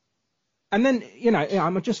 And then,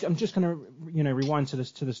 I'm just going to, rewind to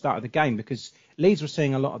the start of the game, because Leeds were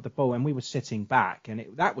seeing a lot of the ball and we were sitting back, and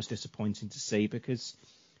that was disappointing to see, because,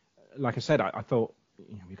 like I said, I thought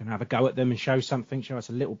we can have a go at them and show us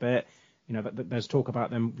a little bit. There's talk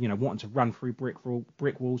about them, wanting to run through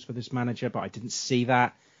brick walls for this manager, but I didn't see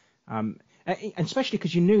that. And especially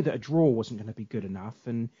because you knew that a draw wasn't going to be good enough,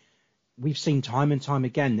 and we've seen time and time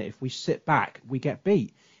again that if we sit back, we get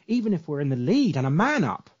beat, even if we're in the lead and a man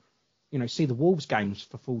up. See the Wolves games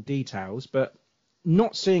for full details, but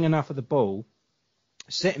not seeing enough of the ball,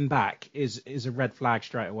 sitting back is a red flag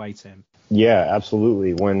straight away, Tim. Yeah,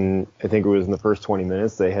 absolutely. When I think it was in the first 20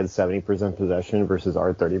 minutes, they had 70% possession versus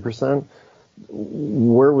our 30%.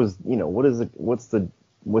 Where was, what's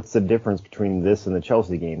the difference between this and the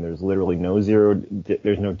Chelsea game? There's literally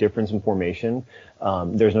there's no difference in formation.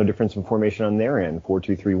 There's no difference in formation on their end,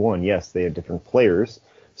 4-2-3-1. Yes, they have different players.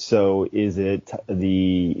 So is it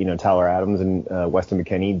Tyler Adams and Weston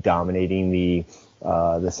McKennie dominating the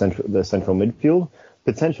central midfield?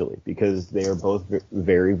 Potentially, because they are both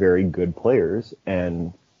very, very good players,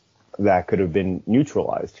 and that could have been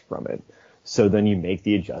neutralized from it. So then you make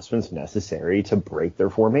the adjustments necessary to break their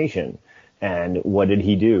formation. And what did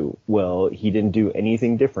he do? Well, he didn't do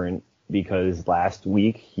anything different, because last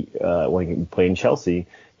week when he played in Chelsea,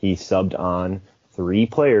 he subbed on 3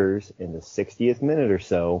 players in the 60th minute or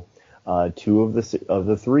so. 2 of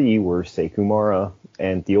the 3 were Sekou Mara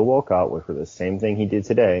and Theo Walcott, which were the same thing he did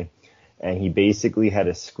today. And he basically had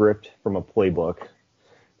a script from a playbook,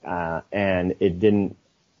 and it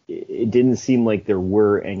didn't seem like there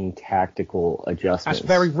were any tactical adjustments. That's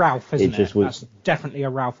very Ralph, isn't it? That's definitely a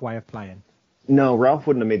Ralph way of playing. No, Ralph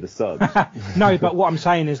wouldn't have made the subs. No, but what I'm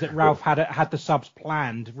saying is that Ralph had the subs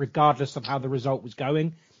planned regardless of how the result was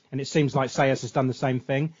going, and it seems like Sayers has done the same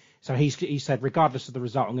thing. So he said, regardless of the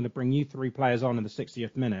result, I'm going to bring you 3 players on in the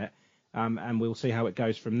 60th minute, and we'll see how it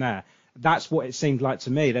goes from there. That's what it seemed like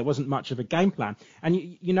to me. There wasn't much of a game plan. And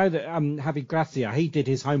you know that Javi Gracia, he did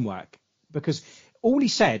his homework, because all he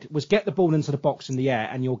said was get the ball into the box in the air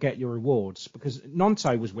and you'll get your rewards, because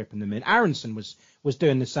Nonto was whipping them in. Aronson was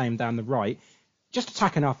doing the same down the right, just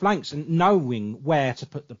attacking our flanks and knowing where to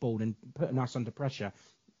put the ball and putting us under pressure.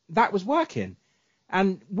 That was working.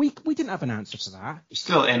 And we didn't have an answer for that.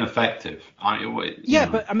 Still ineffective.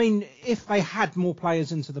 But I mean, if they had more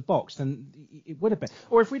players into the box, then it would have been.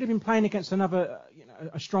 Or if we'd have been playing against another,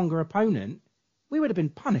 a stronger opponent, we would have been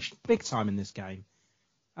punished big time in this game.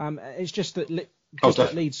 It's just that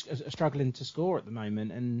that Leeds are struggling to score at the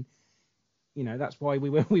moment, and that's why we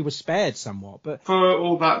were spared somewhat. But for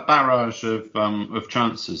all that barrage of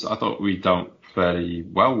chances, I thought we dealt fairly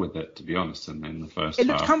well with it, to be honest, in the first half. It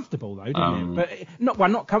looked comfortable though, didn't it? But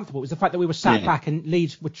not comfortable. It was the fact that we were sat back and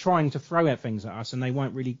Leeds were trying to throw things at us, and they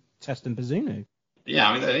weren't really testing Bazunu. Yeah,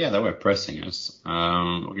 I mean, they were pressing us.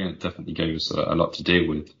 Again, it definitely gave us a lot to deal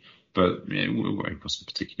with, but it wasn't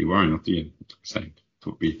particularly worrying. I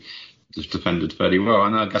thought we just defended fairly well,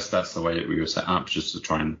 and I guess that's the way that we were set up, just to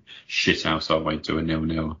try and shit out our way to a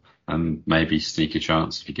 0-0 and maybe sneak a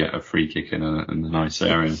chance if you get a free kick in a nice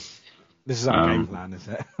area. This is our game plan, is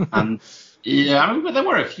it? And but there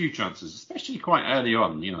were a few chances, especially quite early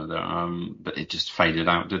on, but it just faded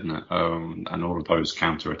out, didn't it? And all of those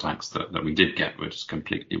counter-attacks that we did get were just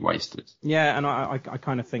completely wasted. Yeah, and I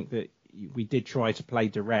kind of think that we did try to play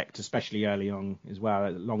direct, especially early on as well.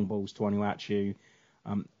 Long balls to Onuachu,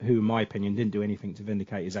 who, in my opinion, didn't do anything to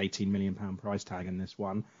vindicate his £18 million price tag in this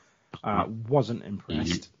one. Wasn't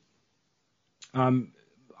impressed.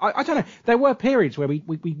 I don't know. There were periods where we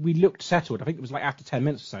looked settled. I think it was like after 10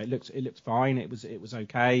 minutes or so. It looked fine. It was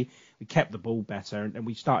okay. We kept the ball better, and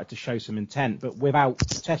we started to show some intent, but without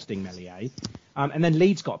testing Meslier. And then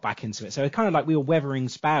Leeds got back into it. So it's kind of like we were weathering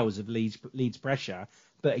spells of Leeds pressure,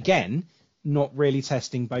 but again, not really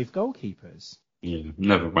testing both goalkeepers. Yeah,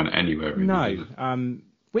 never went anywhere. Really, no,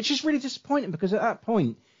 which is really disappointing, because at that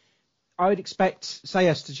point, I would expect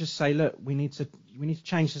Sayers to just say, look, we need to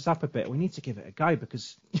change this up a bit. We need to give it a go,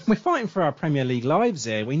 because we're fighting for our Premier League lives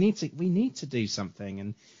here. We need to do something,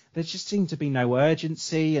 and there just seemed to be no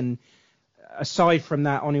urgency. And aside from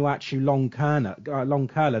that Onuachu long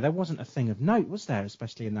curler, there wasn't a thing of note, was there?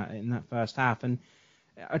 Especially in that first half. And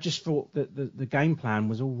I just thought that the game plan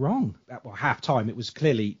was all wrong. At half time, it was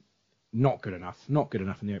clearly not good enough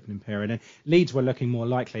in the opening period. And Leeds were looking more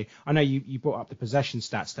likely. I know you brought up the possession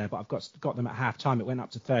stats there, but I've got them at half time. It went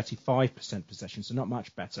up to 35% possession, so not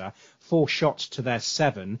much better. 4 shots to their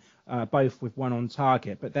 7, both with 1 on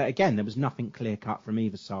target. But there was nothing clear cut from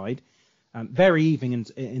either side. Very even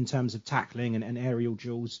in terms of tackling and aerial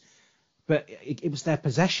duels. But it was their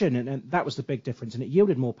possession, and that was the big difference. And it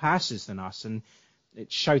yielded more passes than us, and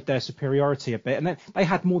it showed their superiority a bit. And then they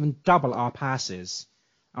had more than double our passes.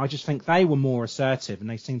 I just think they were more assertive, and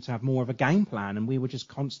they seemed to have more of a game plan, and we were just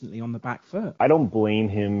constantly on the back foot. I don't blame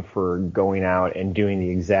him for going out and doing the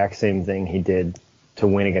exact same thing he did to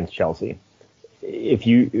win against Chelsea. If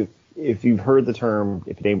you've heard the term,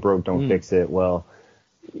 if it ain't broke, don't fix it, well,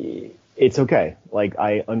 it's okay. Like,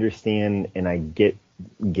 I understand and I get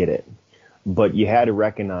it. But you had to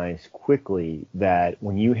recognize quickly that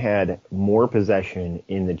when you had more possession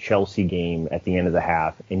in the Chelsea game at the end of the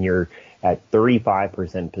half, and you're at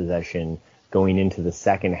 35% possession going into the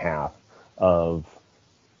second half of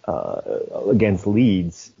against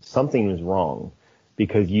Leeds, something was wrong,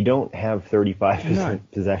 because you don't have 35%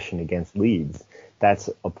 possession against Leeds. That's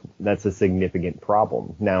a significant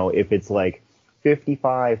problem. Now, if it's like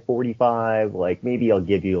 55-45, like, maybe I'll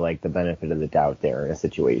give you like the benefit of the doubt there in a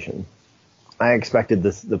situation. I expected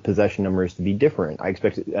the possession numbers to be different. I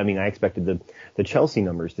expected the Chelsea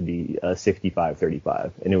numbers to be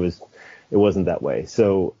 65-35, and it wasn't that way.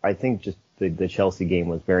 So I think just the Chelsea game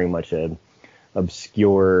was very much a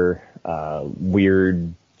obscure,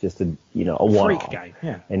 weird, just a one-off. Freak game,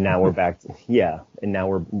 yeah. And now we're back and now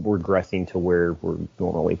we're regressing to where we're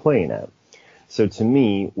normally playing at. So to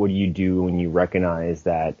me, what do you do when you recognize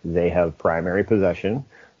that they have primary possession?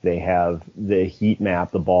 They have the heat map.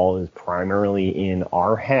 The ball is primarily in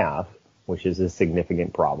our half, which is a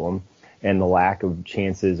significant problem, and the lack of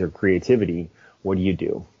chances or creativity. What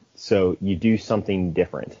do? So you do something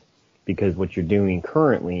different, because what you're doing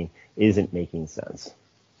currently isn't making sense.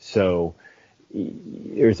 So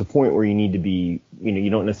there's a point where you need to be, you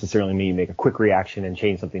don't necessarily need to make a quick reaction and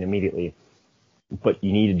change something immediately. but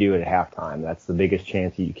you need to do it at halftime. That's the biggest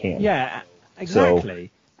chance you can. Yeah,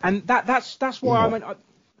 exactly. So, and that's why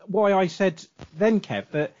why I said then, Kev,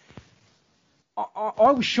 that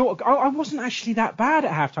I was short. I wasn't actually that bad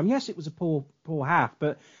at halftime. Yes, it was a poor half,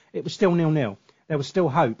 but it was still 0-0. There was still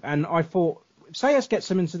hope, and I thought if Sayers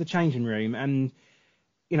gets him into the changing room, and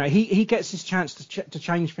he gets his chance to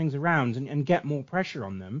change things around and get more pressure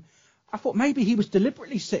on them. I thought maybe he was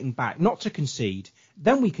deliberately sitting back, not to concede.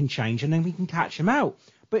 Then we can change, and then we can catch him out.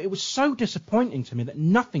 But it was so disappointing to me that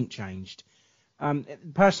nothing changed.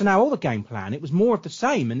 Personnel or the game plan, it was more of the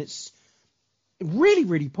same, and it's really,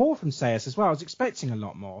 really poor from Sayers as well. I was expecting a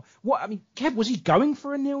lot more. Kev, was he going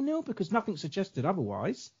for a 0-0? Because nothing suggested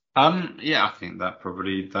otherwise. Yeah, I think that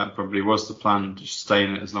probably was the plan. Just stay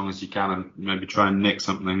in it as long as you can and maybe try and nick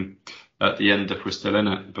something at the end if we're still in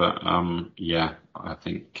it. But yeah, I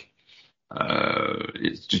think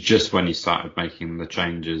it's just when he started making the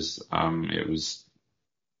changes, it was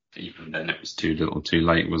even then it was too little, too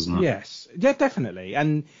late, wasn't it? Yes, yeah, definitely.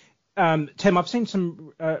 And Tim, I've seen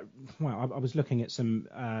some. I was looking at some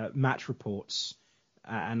match reports.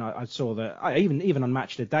 And I saw that even on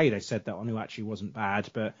Match of the Day they said that Onuachu wasn't bad,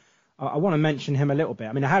 but I want to mention him a little bit.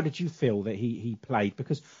 I mean, how did you feel that he played?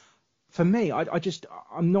 Because for me,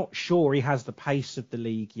 I'm not sure he has the pace of the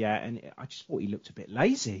league yet, and I just thought he looked a bit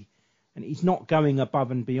lazy, and he's not going above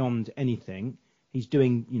and beyond anything. He's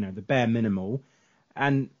doing the bare minimal,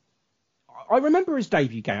 and I remember his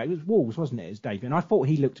debut game. It was Wolves, wasn't it? His debut, and I thought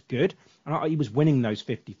he looked good, and he was winning those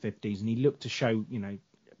 50-50s, and he looked to show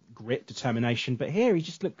grit, determination, but here he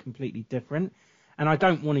just looked completely different. And I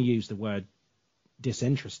don't want to use the word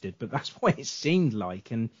disinterested, but that's what it seemed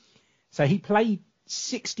like. And so he played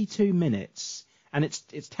 62 minutes, and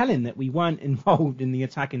it's telling that we weren't involved in the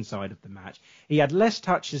attacking side of the match. He had less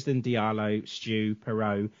touches than Diallo, Stu,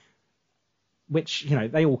 Perrault, which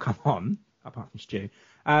they all come on apart from Stu.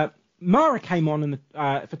 Mara came on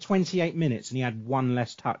for 28 minutes, and he had one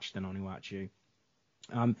less touch than Onuachu.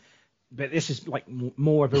 But this is like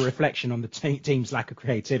more of a reflection on the team's lack of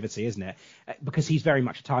creativity, isn't it? Because he's very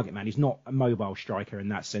much a target man. He's not a mobile striker in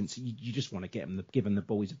that sense. You just want to give him the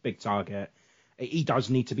ball. He's a big target. He does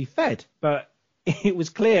need to be fed. But it was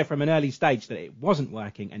clear from an early stage that it wasn't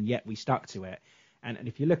working, and yet we stuck to it. And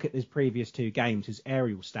if you look at his previous two games, his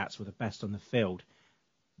aerial stats were the best on the field.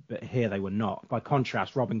 But here they were not. By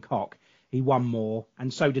contrast, Robin Koch, he won more,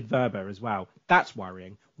 and so did Verba as well. That's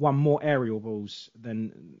worrying. Won more aerial balls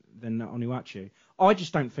than Onuachu. I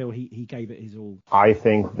just don't feel he gave it his all. I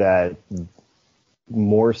think that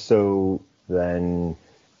more so than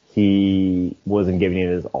he wasn't giving it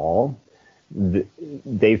his all,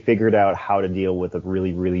 they figured out how to deal with a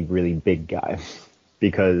really, really, really big guy.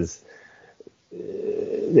 Because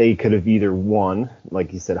they could have either won,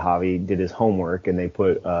 like you said, Javi did his homework and they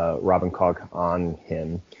put Robin Koch on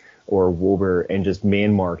him, or Wilbur and just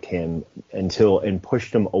man-marked him and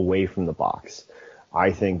pushed him away from the box.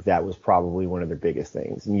 I think that was probably one of their biggest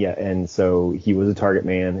things. And so he was a target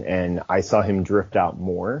man, and I saw him drift out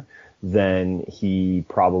more than he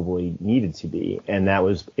probably needed to be. And that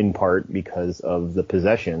was in part because of the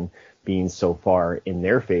possession being so far in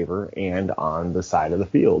their favor and on the side of the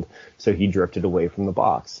field. So he drifted away from the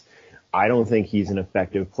box. I don't think he's an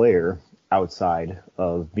effective player outside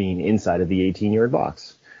of being inside of the 18-yard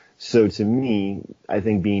box. So to me, I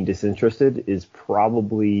think being disinterested is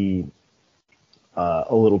probably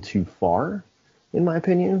a little too far, in my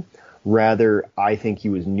opinion. Rather, I think he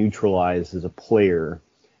was neutralized as a player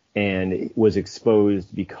and was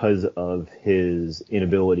exposed because of his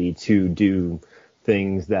inability to do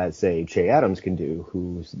things that, say, Che Adams can do,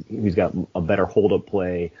 who's got a better hold-up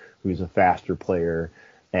play, who's a faster player,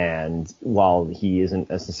 and while he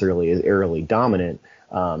isn't necessarily as aerially dominant,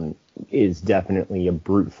 is definitely a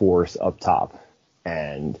brute force up top.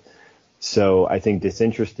 And so I think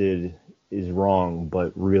disinterested is wrong,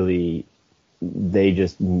 but really they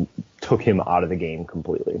just took him out of the game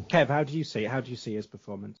completely. Kev, how do you see it? How do you see his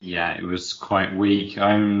performance? Yeah, it was quite weak.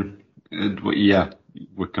 We're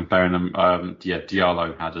comparing them.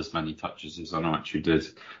 Diallo had as many touches as Onuachu did.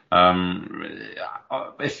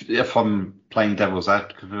 If I'm playing devil's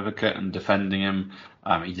advocate and defending him,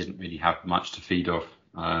 he didn't really have much to feed off.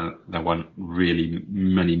 There weren't really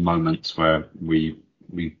many moments where we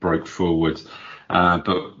broke forward.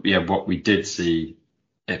 But yeah, what we did see,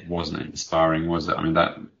 it wasn't inspiring, was it? I mean,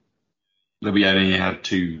 that we only had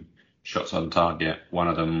 2 shots on target. One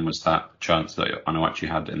of them was that chance that Onuachu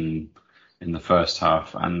had in the first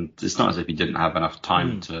half, and it's not as if he didn't have enough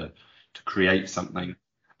time to create something.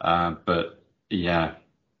 But yeah,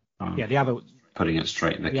 the other putting it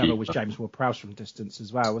straight in the other was James Ward-Prowse from distance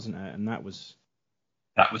as well, wasn't it? And that was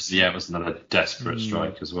That was another desperate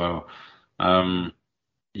strike as well.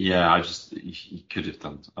 He could have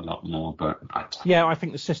done a lot more, but I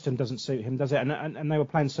think the system doesn't suit him, does it? And they were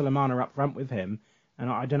playing Sulemana up front with him, and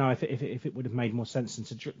I don't know if it would have made more sense than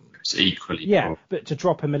to it's equally. But to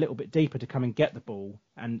drop him a little bit deeper to come and get the ball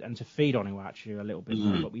and to feed on Iwachu a little bit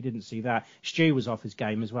more, but we didn't see that. Stu was off his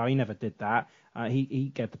game as well. He never did that.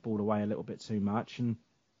 He gave the ball away a little bit too much.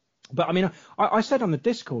 But I mean, I said on the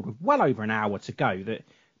Discord with well over an hour to go that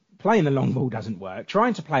playing the long ball doesn't work.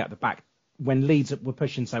 Trying to play at the back when Leeds were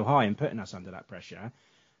pushing so high and putting us under that pressure.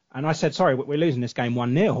 And I said, sorry, we're losing this game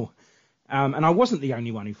 1-0. And I wasn't the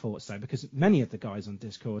only one who thought so, because many of the guys on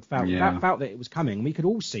Discord felt that it was coming. We could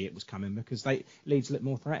all see it was coming because Leeds looked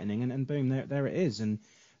more threatening, and boom, there it is.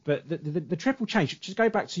 But the triple change, just go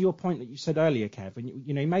back to your point that you said earlier, Kev, when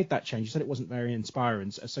you made that change. You said it wasn't very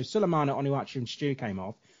inspiring. So Sulemana, Onuachu and Stu came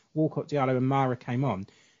off. Walcott, Diallo and Mara came on.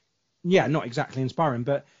 Yeah, not exactly inspiring,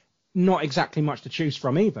 but not exactly much to choose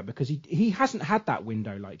from either, because he hasn't had that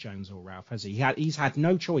window like Jones or Ralph, has he? He's had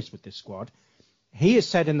no choice with this squad. He has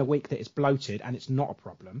said in the week that it's bloated and it's not a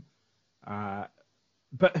problem.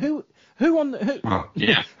 But who on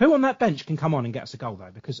that bench can come on and get us a goal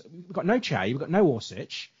though? Because we've got no Che, we've got no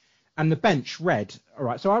Orsic, and the bench read. All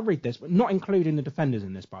right, so I read this, but not including the defenders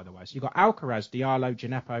in this, by the way. So you've got Alcaraz, Diallo,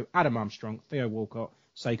 Gineppo, Adam Armstrong, Theo Walcott,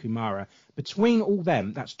 Sekou Mara. Between all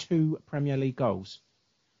them, that's 2 Premier League goals.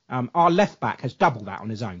 Our left back has double that on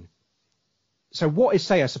his own. So what is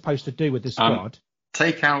Sayer supposed to do with this squad?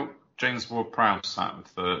 Take out James Ward-Prowse out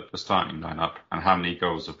of the starting lineup, and how many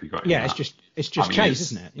goals have we got? Yeah, it's just Chase,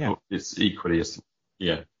 isn't it? Yeah, it's equally as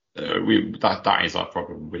that is our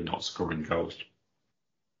problem. We're not scoring goals.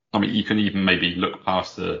 I mean, you can even maybe look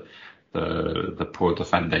past the poor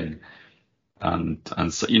defending, and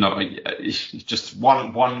so it's just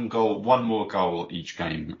one more goal each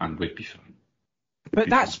game, and we'd be fine. But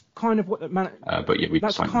that's kind of what the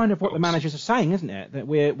the managers are saying, isn't it? That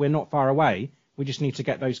we're not far away. We just need to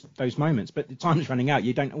get those moments. But the time's running out.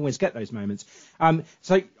 You don't always get those moments.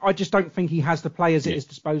 So I just don't think he has the players at his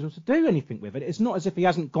disposal to do anything with it. It's not as if he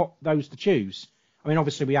hasn't got those to choose. I mean,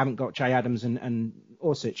 obviously we haven't got Che Adams and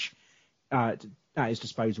Orsic at his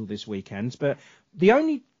disposal this weekend. But the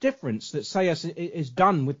only difference that Sayers is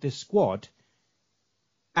done with this squad,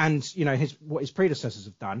 and what his predecessors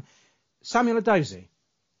have done, Samuel Edozie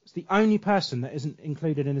is the only person that isn't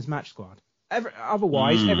included in his match squad.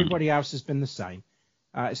 Otherwise, everybody else has been the same.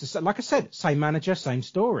 It's like I said, same manager, same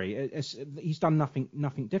story. He's done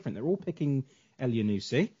nothing different. They're all picking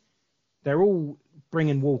Elyounoussi. They're all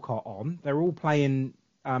bringing Walcott on. They're all playing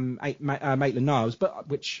Maitland-Niles, but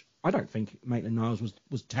which I don't think Maitland-Niles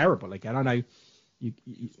was terrible again. I know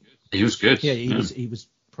he was good. Yeah, he was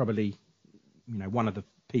probably one of the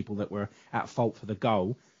people that were at fault for the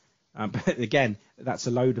goal. But again, that's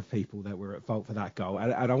a load of people that were at fault for that goal.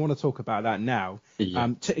 And I want to talk about that now.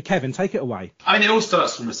 Yeah. Kevin, take it away. I mean, it all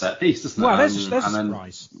starts from a set piece, doesn't it? Well, there's a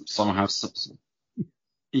surprise. Somehow.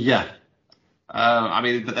 Yeah. I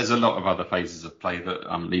mean, there's a lot of other phases of play that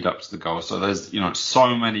lead up to the goal. So there's,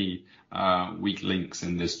 so many weak links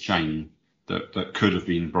in this chain that could have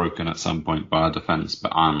been broken at some point by our defence,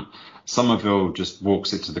 but aren't. Somerville just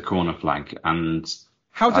walks it to the corner flag. And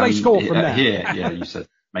how do they score from there? Yeah, you said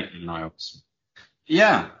Maitland-Niles.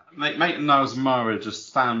 Yeah, Maitland-Niles and Mara just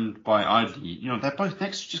stand by idly. They're both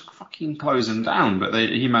next to just fucking closing down, but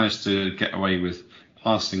he managed to get away with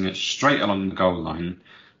passing it straight along the goal line.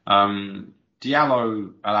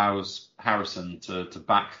 Diallo allows Harrison to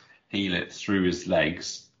back heel it through his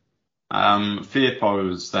legs.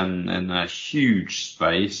 Firpo's then in a huge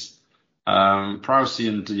space. Prowse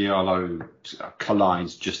and Diallo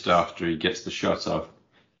collides just after he gets the shot off.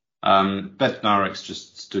 Bednarek's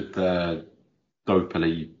just stood there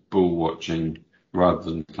dopily ball watching rather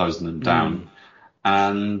than closing them down.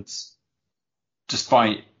 And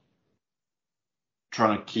despite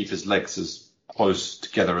trying to keep his legs as close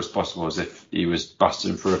together as possible, as if he was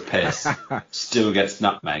busting for a piss, still gets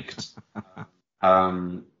nutmegged.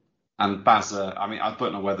 And Bazza, I mean, I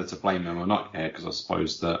don't know whether to blame him or not here, because I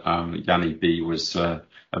suppose that Yanni B was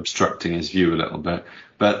obstructing his view a little bit.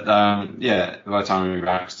 But by the time he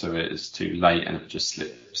reacts to it, it's too late, and it just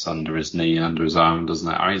slips under his knee and under his arm,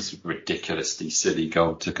 doesn't it? I mean, it's a ridiculously silly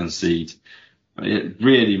goal to concede.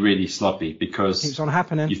 Really, really sloppy, because keeps on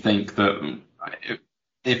happening. You think that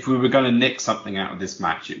if we were going to nick something out of this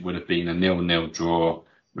match, it would have been a 0-0 draw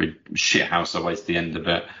with shithouse away to the end of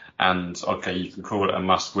it. And, okay, you can call it a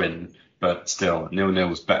must-win, but still,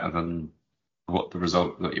 0-0 is better than what the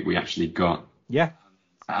result that we actually got. Yeah.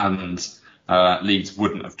 And Leeds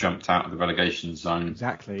wouldn't have jumped out of the relegation zone.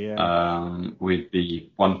 Exactly, yeah. We'd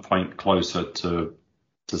be 1 point closer to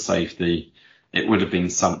to safety, it would have been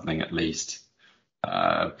something at least.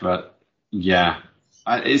 But yeah,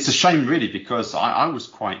 it's a shame really, because I was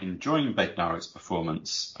quite enjoying Bednarek's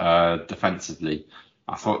performance defensively.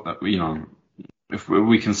 I thought that, you know, if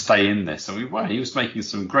we can stay in this, and we were. He was making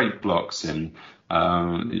some great blocks and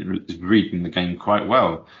reading the game quite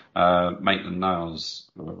well. Maitland-Niles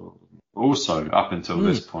also, up until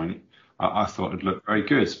this point, I thought it looked very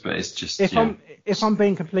good, but it's just... If I'm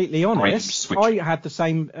being completely honest, I had the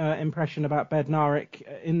same impression about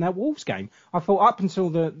Bednarek in that Wolves game. I thought up until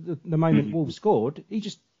the moment Wolves scored,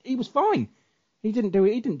 he was fine. He didn't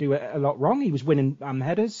do a lot wrong. He was winning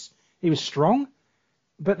headers. He was strong.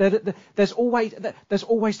 But there's always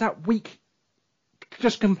that weak,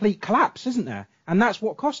 just complete collapse, isn't there? And that's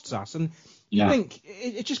what costs us. And you think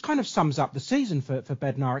it just kind of sums up the season for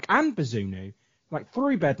Bednarek and Bazunu. Like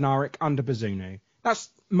through Bednarek, under Bazunu. That's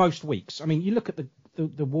most weeks. I mean, you look at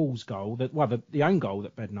the Wolves goal, the own goal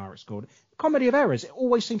that Bednarek scored. Comedy of errors. It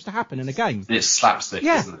always seems to happen in a game. It's slapstick,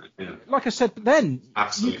 isn't it? Yeah. Like I said, then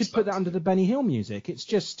Absolutely you could slapstick. put that under the Benny Hill music. It's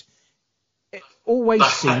just, it always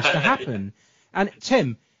seems to happen. And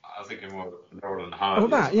Tim, I think more than hard. Oh,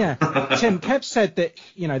 that, yeah. Tim, Kev said that,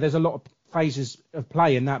 you know, there's a lot of phases of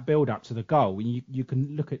play in that build up to the goal. You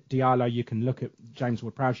can look at Diallo, you can look at James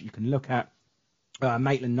Ward-Prowse, you can look at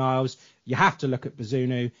Maitland-Niles, you have to look at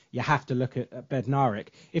Bazunu, you have to look at Bednarek.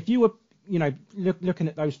 If you were, you know, looking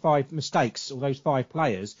at those 5 mistakes or those 5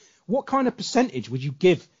 players, what kind of percentage would you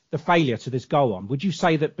give the failure to this goal on? Would you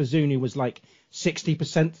say that Bazunu was like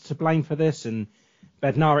 60% to blame for this and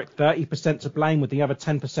Bednarek 30% to blame with the other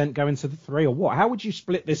 10% going to the 3, or what? How would you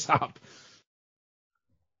split this up?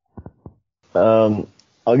 I'll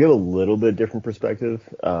give a little bit different perspective.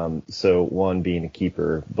 So 1 being a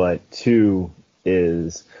keeper, but 2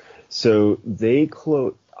 is, so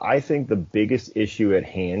I think the biggest issue at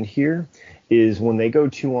hand here is when they go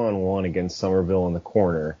 2-on-1 against Somerville in the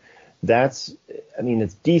corner.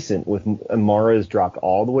 It's decent with Amara's dropped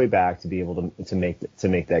all the way back to be able to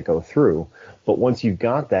make that go through. But once you've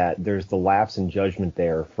got that, there's the lapse in judgment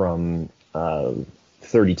there from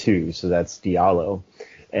 32. So that's Diallo.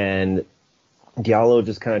 And Diallo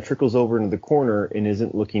just kind of trickles over into the corner and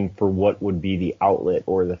isn't looking for what would be the outlet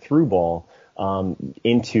or the through ball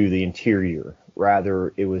into the interior.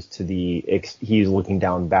 Rather, it was to he's looking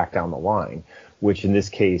back down the line, which in this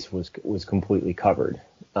case was completely covered.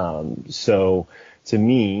 So to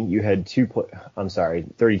me, you had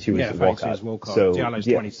 32 is Walcott. So Diallo's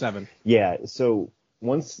 27. Yeah. So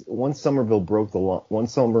once Somerville broke the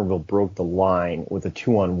line with a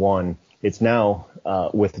 2-on-1, it's now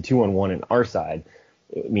with the 2-on-1 in our side,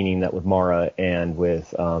 meaning that with Mara and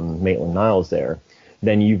with Maitland-Niles there,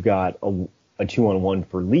 then you've got a 2-on-1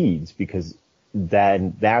 for Leeds, because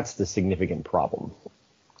that's the significant problem.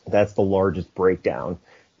 That's the largest breakdown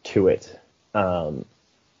to it.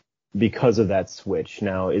 Because of that switch.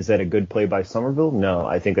 Now, is that a good play by Somerville? No,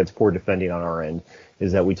 I think that's poor defending on our end,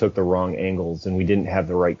 is that we took the wrong angles and we didn't have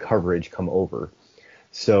the right coverage come over.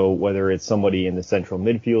 So whether it's somebody in the central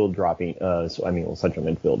midfield dropping, central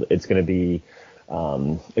midfield, it's going to be,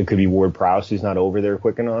 it could be Ward-Prowse who's not over there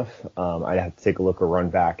quick enough. I'd have to take a look or run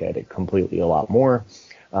back at it completely a lot more.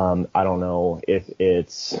 I don't know if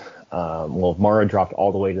it's, if Mara dropped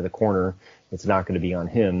all the way to the corner, it's not going to be on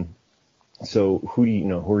him. So who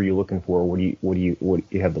are you looking for? What do you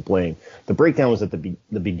have the blame? The breakdown was at the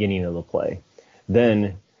beginning of the play.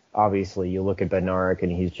 Then obviously you look at Bednarek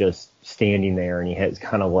and he's just standing there and he has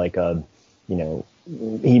kind of like he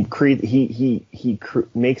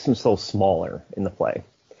makes himself smaller in the play.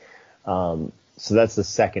 So that's the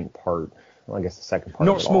second part. Well, I guess the second part.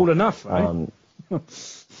 Not small enough, right?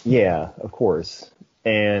 Yeah, of course.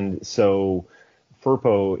 And so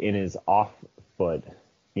Firpo in his off foot,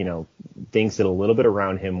 dinks it a little bit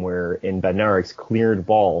around him, where in Bednarek's cleared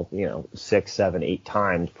ball, 6, 7, 8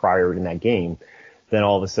 times prior in that game, then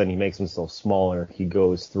all of a sudden he makes himself smaller. He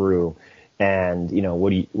goes through, and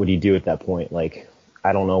what do you do at that point? Like,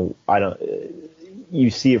 I don't know. You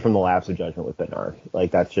see it from the lapse of judgment with Bednarek.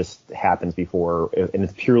 Like, that just happens before, and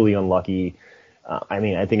it's purely unlucky. I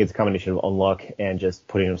think it's a combination of unluck and just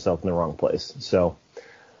putting himself in the wrong place. So,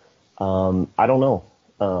 I don't know.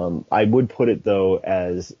 I would put it, though,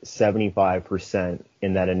 as 75%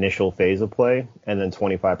 in that initial phase of play, and then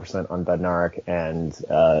 25% on Bednarek and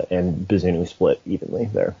Bazunu split evenly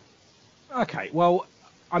there. Okay, well,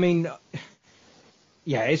 it's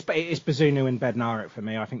Bazunu and Bednarek for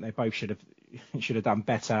me. I think they both should have done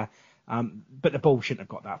better, but the ball shouldn't have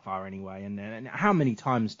got that far anyway. And how many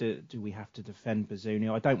times do we have to defend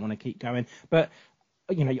Bazunu? I don't want to keep going, but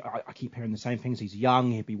I keep hearing the same things. He's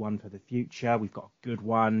young. He'd be one for the future. We've got a good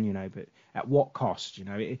one, but at what cost?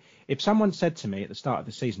 If someone said to me at the start of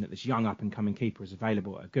the season that this young up-and-coming keeper is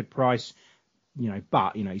available at a good price,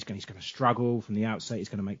 but he's going to struggle from the outset. He's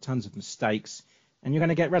going to make tons of mistakes, and you're going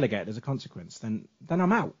to get relegated as a consequence. Then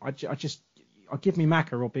I'm out. I give me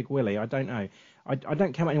Macca or Big Willie. I don't know. I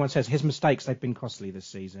don't care what anyone says. His mistakes, they've been costly this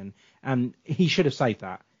season, and he should have saved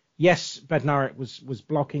that. Yes, Bednarek was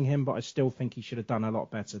blocking him, but I still think he should have done a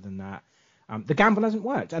lot better than that. The gamble hasn't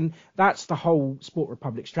worked, and that's the whole Sport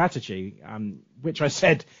Republic strategy, which I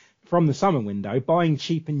said from the summer window. Buying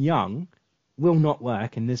cheap and young will not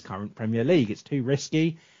work in this current Premier League. It's too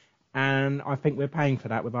risky, and I think we're paying for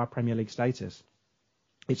that with our Premier League status.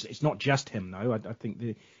 It's not just him, though. I think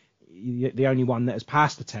the only one that has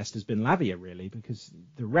passed the test has been Lavia, really, because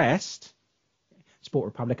the rest... Sport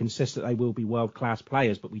Republic insists that they will be world-class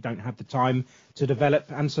players, but we don't have the time to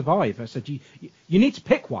develop and survive. I said, you need to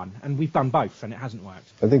pick one, and we've done both, and it hasn't worked.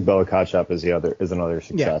 I think Bella Kotchap is another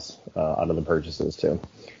success out of the purchases too.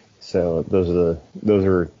 So those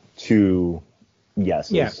are two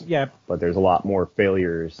yeses. Yeah. But there's a lot more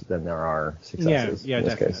failures than there are successes. Yeah, in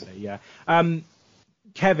this definitely. Case. Yeah.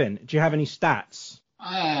 Kevin, do you have any stats?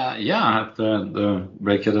 I have the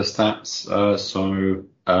regular stats.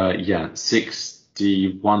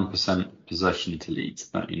 61% possession to Leeds,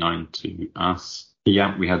 39 to us.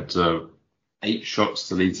 Yeah, we had 8 shots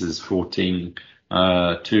to Leeds' 14, 2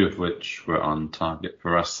 of which were on target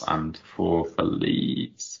for us and 4 for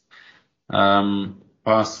Leeds.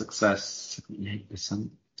 Pass success, 78%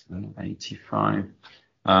 to 85.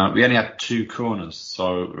 We only had 2 corners,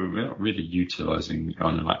 so we're not really utilising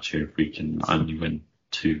on a match here if we can only win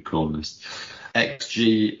 2 corners.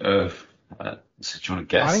 XG of... so do you want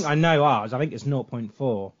to guess? I think I know ours. I think it's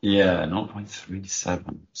 0.4. Yeah,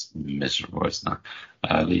 0.37. It's miserable, isn't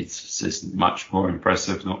it? Leeds is much more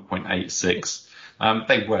impressive, 0.86.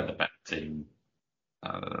 They were the better team.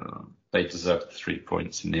 They deserved 3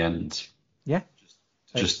 points in the end. Yeah.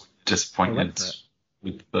 Just disappointed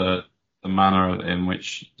with the manner in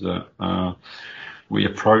which we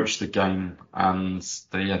approached the game and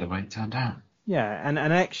the way it turned out. Yeah, and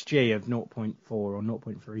an XG of 0.4 or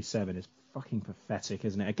 0.37 is fucking pathetic,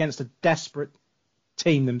 isn't it? Against a desperate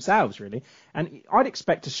team themselves, really. And I'd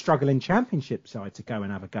expect a struggling Championship side to go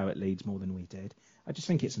and have a go at Leeds more than we did. I just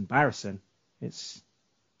think it's embarrassing. It's,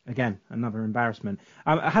 again, another embarrassment.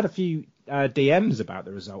 I had a few DMs about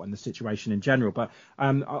the result and the situation in general, but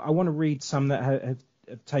I want to read some that have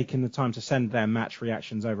taken the time to send their match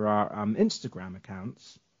reactions over our Instagram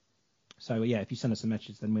accounts. So, yeah, if you send us a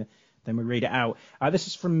message, then we read it out. This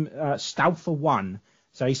is from Stauffer1.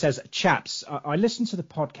 So he says, chaps, I listen to the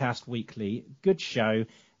podcast weekly, good show,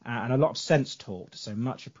 and a lot of sense talked, so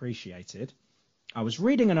much appreciated. I was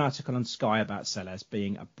reading an article on Sky about Sellés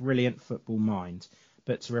being a brilliant football mind,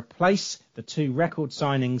 but to replace the 2 record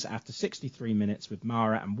signings after 63 minutes with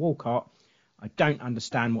Mara and Walcott, I don't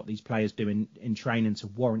understand what these players do in training to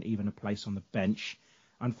warrant even a place on the bench.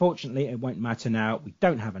 Unfortunately, it won't matter now. We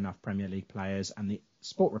don't have enough Premier League players, and the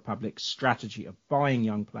Sport Republic's strategy of buying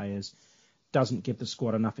young players doesn't give the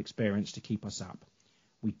squad enough experience to keep us up.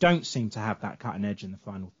 We don't seem to have that cutting edge in the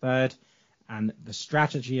final third, and the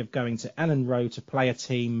strategy of going to Ellen Road to play a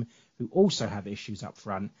team who also have issues up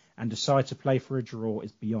front and decide to play for a draw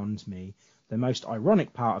is beyond me. The most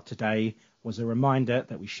ironic part of today was a reminder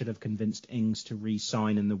that we should have convinced Ings to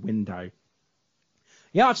re-sign in the window.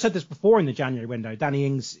 Yeah, I've said this before in the January window. Danny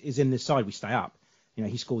Ings is in this side, we stay up.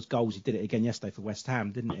 He scores goals. He did it again yesterday for West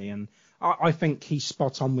Ham, didn't he? And I think he's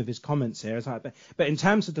spot on with his comments here. But in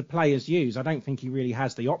terms of the players used, I don't think he really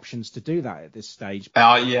has the options to do that at this stage.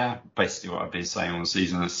 Yeah, basically what I've been saying all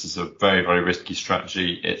season. This is a very, very risky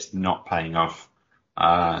strategy. It's not paying off.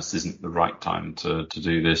 This isn't the right time to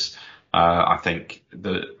do this. I think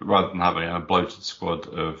that rather than having a bloated squad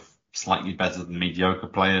of slightly better than mediocre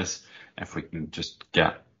players, if we can just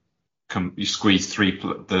you squeeze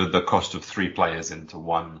the cost of 3 players into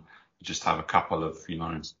one, you just have a couple of,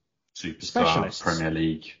 superstar Premier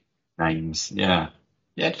League names. Yeah.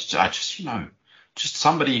 Just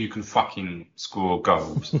somebody who can fucking score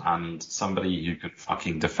goals and somebody who can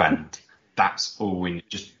fucking defend. That's all we need.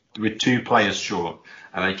 Just we're 2 players short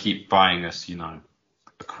and they keep buying us, a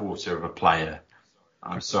quarter of a player.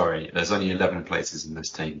 I'm sorry. There's only 11 places in this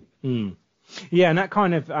team. Yeah, and that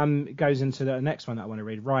kind of goes into the next one that I want to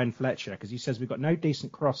read, Ryan Fletcher, because he says we've got no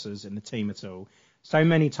decent crossers in the team at all. So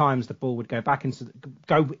many times the ball would go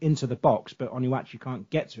into the box, but Onuachu can't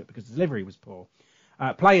get to it because the delivery was poor.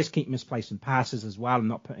 Players keep misplacing passes as well and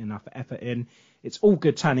not putting enough effort in. It's all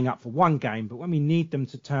good turning up for one game, but when we need them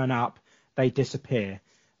to turn up, they disappear.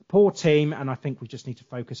 poor team, and I think we just need to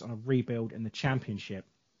focus on a rebuild in the Championship.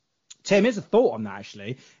 Tim, here's a thought on that,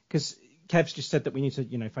 actually, because Kev's just said that we need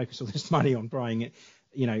to, focus all this money on buying it,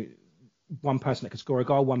 one person that can score a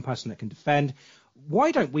goal, one person that can defend.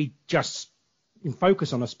 Why don't we just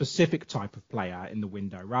focus on a specific type of player in the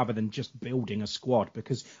window rather than just building a squad?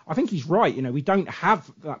 Because I think he's right. We don't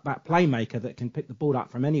have that playmaker that can pick the ball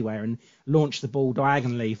up from anywhere and launch the ball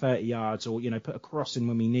diagonally 30 yards or, put a cross in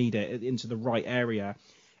when we need it into the right area.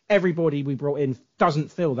 Everybody we brought in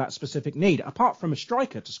doesn't fill that specific need, apart from a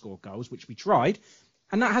striker to score goals, which we tried,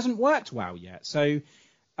 and that hasn't worked well yet. So,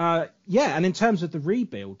 and in terms of the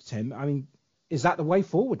rebuild, Tim, I mean, is that the way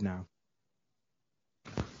forward now?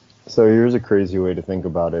 So here's a crazy way to think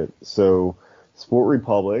about it. So Sport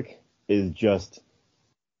Republic is just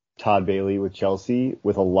Todd Bailey with Chelsea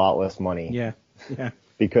with a lot less money. Yeah.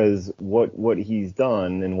 Because what he's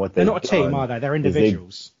done and what they're not a team, are they? They're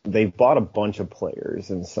individuals. They've bought a bunch of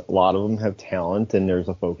players, and a lot of them have talent, and there's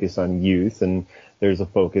a focus on youth, and there's a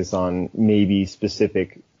focus on maybe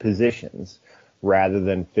specific positions rather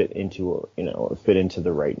than fit into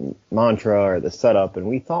the right mantra or the setup. And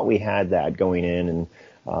we thought we had that going in, and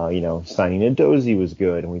signing Edozie was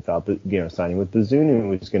good, and we thought that signing with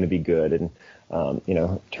Bazunu was going to be good, and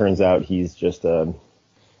turns out he's just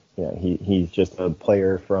he's just a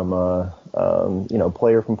player from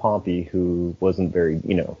Pompey who wasn't very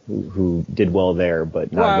who did well there,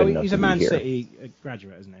 but not good enough. Well, he's a Man City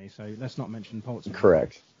graduate, isn't he? So let's not mention Portsmouth.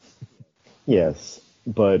 Correct. Yes,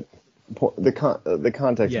 but the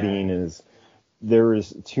context being is there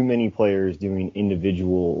is too many players doing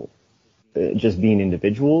just being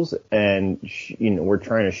individuals, and we're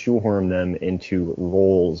trying to shoehorn them into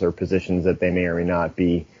roles or positions that they may or may not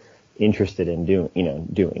be interested in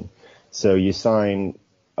doing. So you sign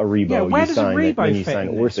Aribo, where does Aribo you fit sign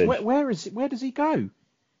in Orsic. Where does he go?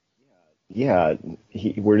 Yeah,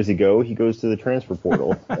 where does he go? He goes to the transfer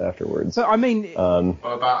portal afterwards. So I mean,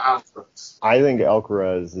 what about Alcaraz? I think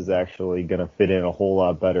Alcaraz is actually going to fit in a whole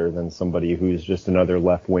lot better than somebody who's just another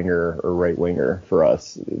left winger or right winger for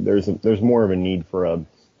us. There's more of a need for a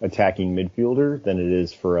attacking midfielder than it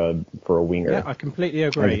is for a winger. Yeah, I completely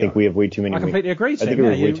agree. I think we have way too many. I completely agree. Tim.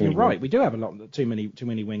 You're right. We do have too many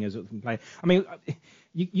wingers that can play. I mean,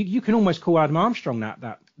 you can almost call Adam Armstrong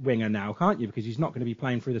that winger now, can't you? Because he's not going to be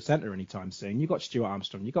playing through the centre anytime soon. You've got Stuart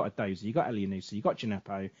Armstrong, you've got Edozie, you've got Elyounoussi, you've got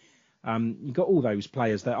Gineppo. You've got all those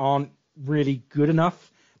players that aren't really good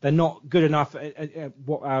enough. They're not good enough.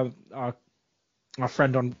 What our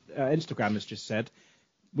friend on Instagram has just said.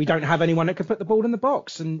 We don't have anyone that can put the ball in the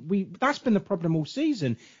box, and that's been the problem all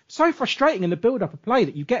season. So frustrating in the build-up of play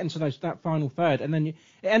that you get into that final third, and then it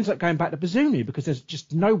ends up going back to Bazunu because there's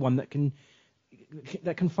just no one that can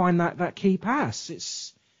find that key pass.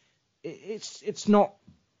 It's not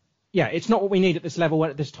what we need at this level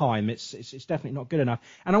at this time. It's definitely not good enough.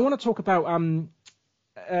 And I want to talk about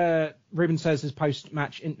Ruben Says'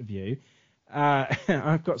 post-match interview.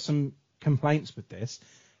 I've got some complaints with this.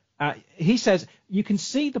 He says, you can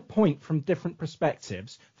see the point from different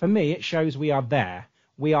perspectives. For me, it shows we are there.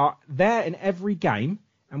 We are there in every game,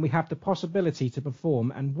 and we have the possibility to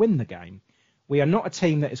perform and win the game. We are not a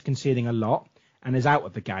team that is conceding a lot and is out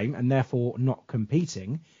of the game and therefore not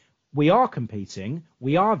competing. We are competing.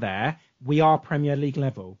 We are there. We are Premier League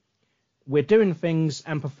level. We're doing things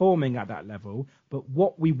and performing at that level, but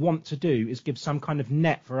what we want to do is give some kind of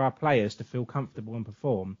net for our players to feel comfortable and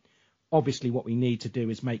perform. Obviously, what we need to do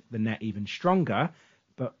is make the net even stronger,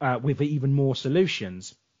 but with even more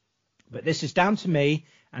solutions. But this is down to me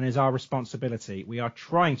and is our responsibility. We are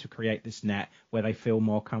trying to create this net where they feel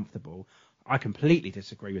more comfortable. I completely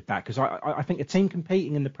disagree with that because I think a team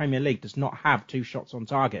competing in the Premier League does not have 2 shots on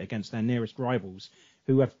target against their nearest rivals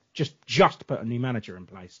who have just put a new manager in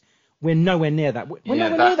place. We're nowhere near that. We're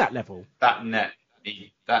nowhere near that level. That net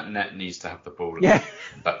needs to have the ball. Yeah.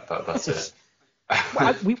 That's it.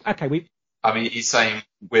 Well, I mean, he's saying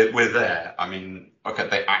we're there. I mean, okay,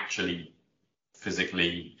 they actually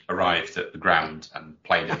physically arrived at the ground and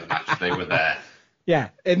played in the match. They were there. Yeah,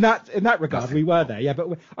 in that regard, we were there. Yeah,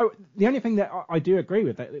 but the only thing that I do agree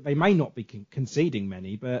with, they may not be conceding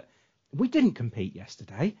many, but we didn't compete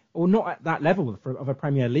yesterday, or not at that level of a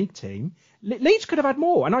Premier League team. Leeds could have had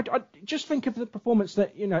more, and I just think of the performance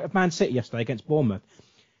that of Man City yesterday against Bournemouth.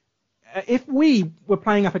 If we were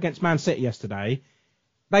playing up against Man City yesterday,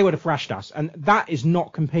 they would have thrashed us, and that is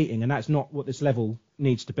not competing, and that's not what this level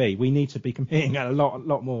needs to be. We need to be competing at a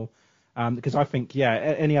lot more, because I think,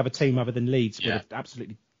 any other team other than Leeds would have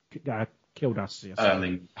absolutely killed us. Yes.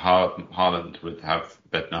 Erling Haaland would have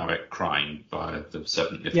Bednarek crying by the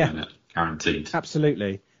 70th minute, guaranteed.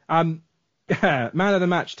 Absolutely. Man of the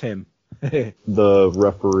match, Tim. The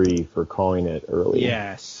referee for calling it early.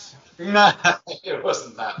 Yes. No, it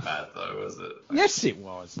wasn't that bad though, was it? Yes, it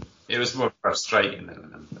was. It was more frustrating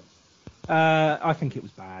than anything. I think it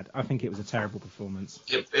was bad. I think it was a terrible performance.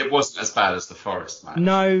 It wasn't as bad as the Forest match.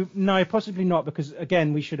 No, possibly not, because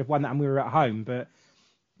again we should have won that and we were at home. But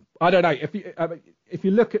I don't know if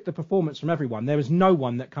you look at the performance from everyone, there is no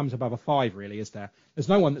one that comes above a 5, really, is there? There's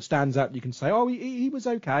no one that stands out. You can say, oh, he was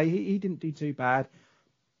okay. He didn't do too bad.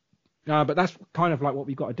 But that's kind of like what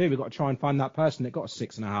we've got to do. We've got to try and find that person that got a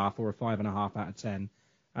 6.5 or a 5.5 out of 10.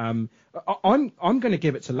 I'm going to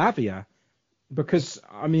give it to Lavia. Because,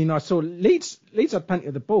 I mean, I saw Leeds had plenty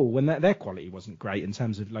of the ball when their quality wasn't great in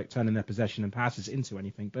terms of like turning their possession and passes into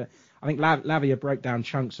anything. But I think Lavia broke down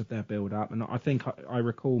chunks of their build-up, and I think I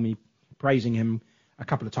recall me praising him a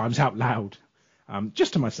couple of times out loud,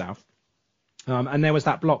 just to myself. And there was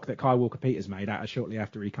that block that Kyle Walker-Peters made shortly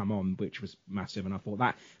after he come on, which was massive, and I thought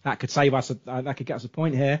that could save us, that could get us a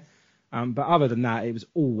point here. But other than that, it was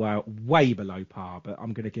all way below par. But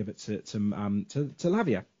I'm going to give it to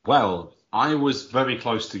Lavia. Well, I was very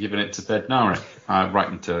close to giving it to Bednarek right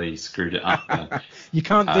until he screwed it up. You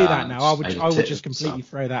can't do that now. I would just completely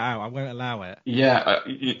throw that out. I won't allow it. Yeah,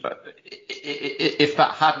 if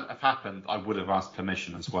that hadn't have happened, I would have asked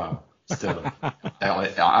permission as well. Still,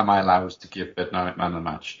 am I allowed to give Bednarek man of the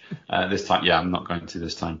match this time? Yeah, I'm not going to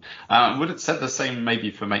this time. Would have said the same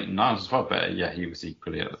maybe for Maitland-Niles as well, but yeah, he was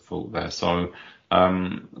equally at the fault there. So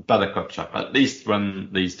Bella Kotchap, at least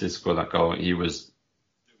when Leeds did score that goal, he was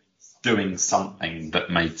doing something that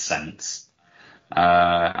made sense.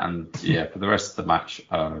 And yeah, for the rest of the match,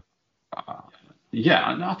 I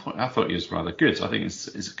thought he was rather good. I think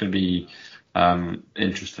it's going to be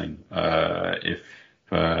interesting if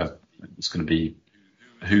it's going to be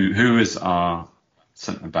who is our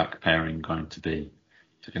centre back pairing going to be?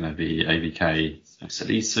 Is it going to be AVK and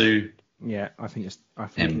Salisu? Yeah, I think it's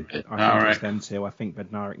them too. I think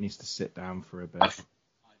Bednarek needs to sit down for a bit.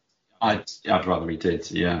 I'd rather he did.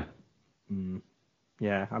 Yeah.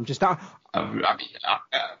 Yeah, I'm just. I mean,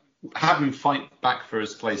 have him fight back for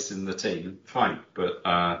his place in the team, fine. But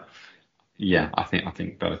yeah, I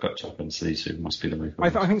think Bella Kotchap and Salisu must be the way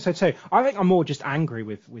forward. I think so too. I think I'm more just angry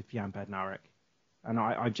with Jan Bednarek, and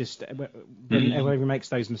I just whenever he makes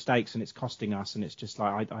those mistakes and it's costing us, and it's just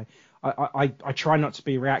like I try not to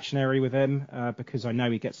be reactionary with him because I know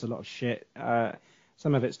he gets a lot of shit.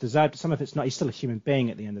 Some of it's deserved, some of it's not. He's still a human being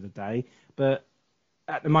at the end of the day, but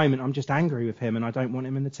at the moment, I'm just angry with him, and I don't want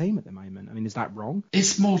him in the team at the moment. I mean, is that wrong?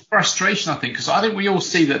 It's more frustration, I think, because I think we all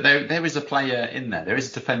see that there is a player in there,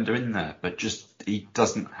 is a defender in there, but just he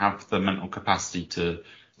doesn't have the mental capacity to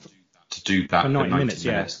do that for 90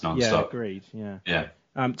 minutes non-stop. Yeah, agreed. Yeah.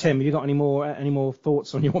 Tim, have you got any more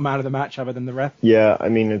thoughts on your man of the match other than the ref? Yeah, I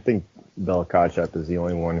mean, I think Bella Kotchap is the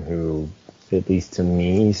only one who, at least to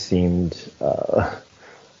me, seemed,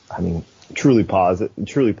 truly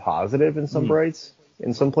positive in some brights.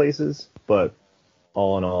 In some places, but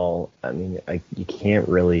all in all, I mean, you can't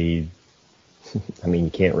really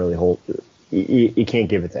hold. You can't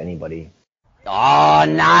give it to anybody. Oh,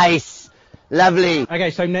 nice, lovely. Okay,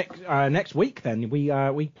 so next week then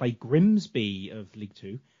we play Grimsby of League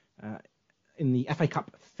Two in the FA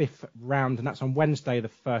Cup 5th round, and that's on Wednesday, the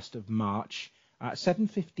 1st of March,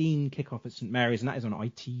 7:15 kickoff at St Mary's, and that is on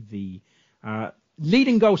ITV.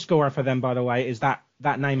 Leading goal scorer for them, by the way, is that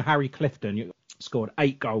name Harry Clifton. Scored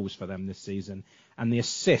 8 goals for them this season, and the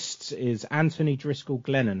assists is Anthony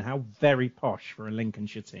Driscoll-Glennon. How very posh for a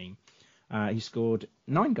Lincolnshire team. He scored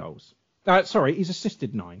 9 goals. He's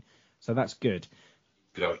assisted 9, so that's good.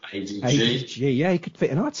 Good old ADG. Yeah, he could fit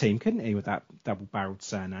in our team, couldn't he, with that double-barreled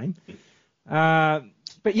surname? But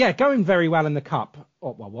yeah, going very well in the cup.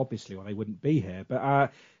 Oh, well, obviously, they wouldn't be here.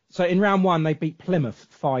 But so in round 1 they beat Plymouth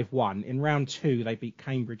 5-1. In round 2 they beat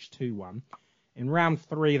Cambridge 2-1. In round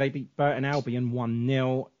 3, they beat Burton Albion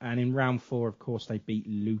 1-0. And in round 4, of course, they beat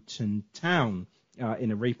Luton Town in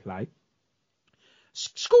a replay.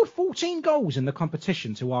 Scored 14 goals in the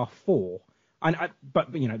competition to our 4.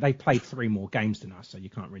 But they played 3 more games than us, so you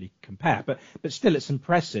can't really compare. But still, it's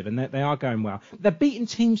impressive, and they are going well. They're beating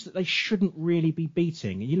teams that they shouldn't really be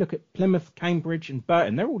beating. You look at Plymouth, Cambridge, and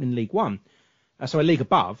Burton. They're all in League One, so a league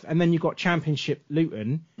above. And then you've got Championship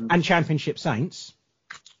Luton and Championship Saints.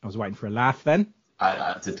 I was waiting for a laugh then.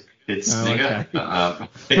 I did snigger.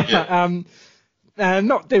 Okay.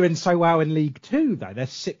 Not doing so well in League Two, though. They're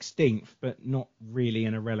 16th, but not really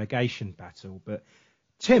in a relegation battle. But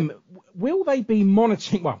Tim, will they be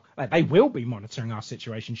monitoring? Well, they will be monitoring our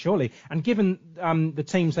situation, surely. And given the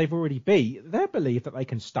teams they've already beat, they believe that they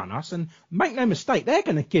can stun us. And make no mistake, they're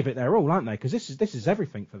going to give it their all, aren't they? Because this is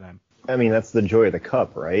everything for them. I mean, that's the joy of the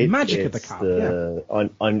cup, right? Magic of the cup.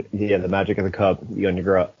 The magic of the cup.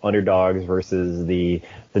 The underdogs versus the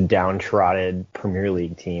downtrodden Premier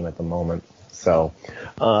League team at the moment. So,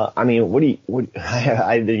 I mean,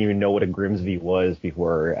 I didn't even know what a Grimsby was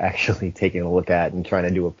before actually taking a look at and trying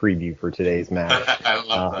to do a preview for today's match. I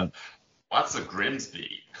love that. What's a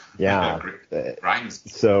Grimsby? Yeah.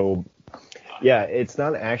 Grimsby. So, yeah, it's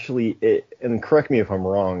not actually, and correct me if I'm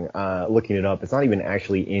wrong, looking it up, it's not even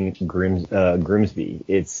actually in Grimsby.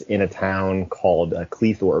 It's in a town called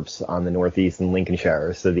Cleethorpes on the northeast in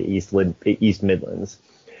Lincolnshire, so the East Midlands.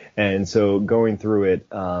 And so going through it,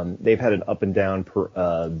 they've had an up and down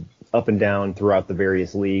throughout the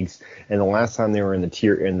various leagues. And the last time they were in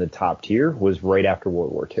the top tier was right after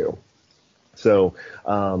World War II. So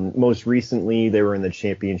most recently they were in the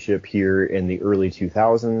championship here in the early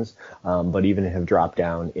 2000s, but even have dropped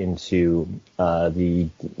down into the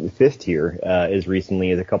fifth tier as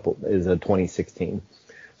recently as 2016.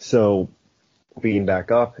 So being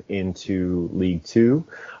back up into League Two.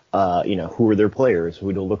 Who are their players?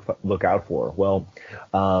 Who to look out for? Well,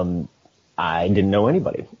 I didn't know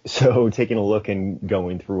anybody. So taking a look and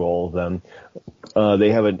going through all of them,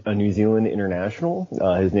 they have a New Zealand international.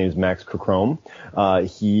 His name is Max Crocombe.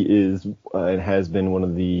 He is and has been one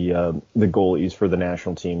of the goalies for the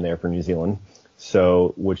national team there for New Zealand.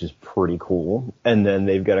 So, which is pretty cool. And then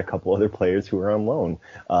they've got a couple other players who are on loan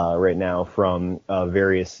right now from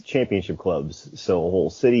various championship clubs. So Hull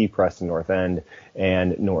City, Preston North End,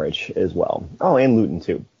 and Norwich as well. Oh, and Luton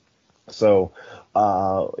too. So,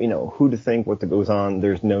 who to think what goes on.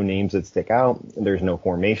 There's no names that stick out. There's no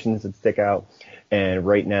formations that stick out. And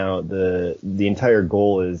right now, the entire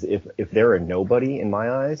goal is if they're a nobody in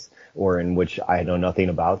my eyes, or in which I know nothing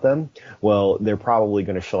about them, well, they're probably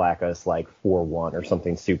going to shellac us like 4-1 or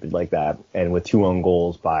something stupid like that, and with 2 own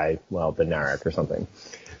goals by, Bednarek or something.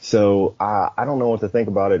 So I don't know what to think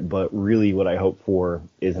about it, but really what I hope for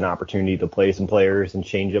is an opportunity to play some players and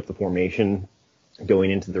change up the formation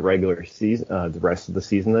going into the regular season, the rest of the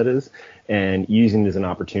season that is, and using it as an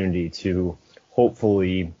opportunity to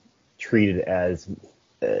hopefully treat it as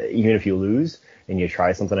even if you lose and you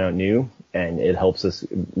try something out new and it helps us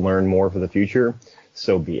learn more for the future,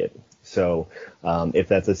 so be it. So if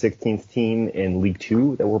that's a 16th team in League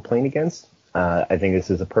Two that we're playing against, I think this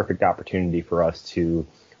is a perfect opportunity for us to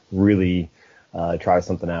really try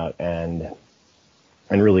something out and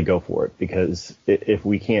really go for it, because if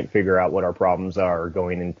we can't figure out what our problems are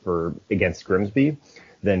going in against Grimsby,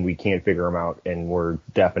 then we can't figure them out, and we're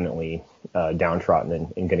definitely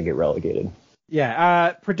downtrodden and going to get relegated.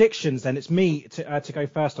 Yeah. Predictions. Then it's me to go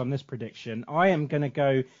first on this prediction. I'm going to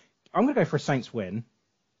go for a Saints win.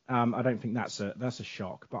 I don't think that's a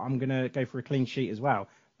shock, but I'm going to go for a clean sheet as well.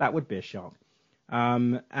 That would be a shock.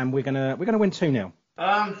 And we're gonna win 2-0.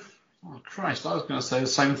 Oh Christ! I was going to say the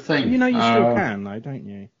same thing. You know, you still can though, don't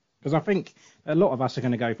you? Because I think a lot of us are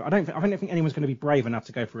going to go for. I don't think anyone's going to be brave enough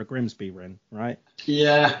to go for a Grimsby win, right?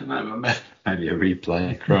 Yeah, maybe a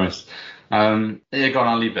replay. Christ. Go on.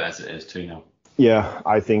 I'll leave it as it is. 2-0. Yeah,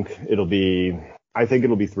 I think it'll be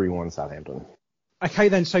 3-1 Southampton. Okay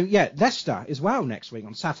then, so yeah, Leicester as well next week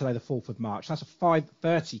on Saturday the 4th of March. That's a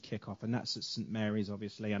 5:30 kickoff, and that's at St Mary's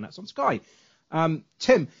obviously, and that's on Sky.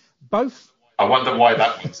 Tim, both. I wonder why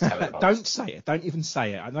that one's televised. Don't say it. Don't even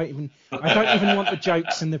say it. I don't even want the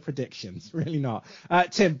jokes and the predictions. Really not.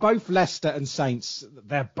 Tim, both Leicester and Saints,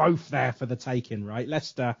 they're both there for the taking, right?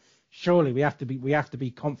 Leicester, surely we have to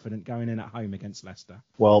be confident going in at home against Leicester.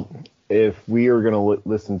 Well, if we are going to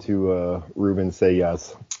listen to Ruben say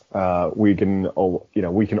yes, we can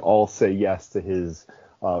all say yes to his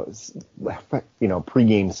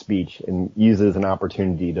pregame speech and use it as an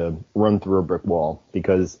opportunity to run through a brick wall,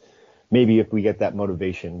 because maybe if we get that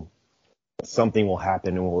motivation, something will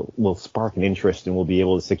happen and we'll spark an interest and we'll be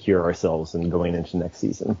able to secure ourselves in going into next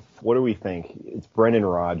season. What do we think? It's Brendan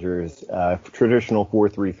Rodgers, traditional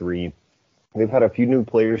 4-3-3. They've had a few new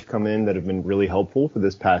players come in that have been really helpful for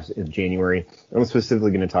this past January. I'm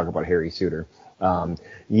specifically going to talk about Harry Suter.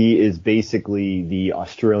 He is basically the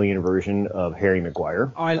Australian version of Harry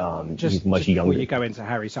Maguire. He's much younger. Before you go into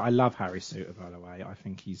Harry, so I love Harry Suter, by the way. I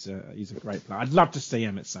think he's a great player. I'd love to see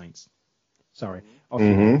him at Saints. Sorry.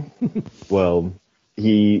 Well,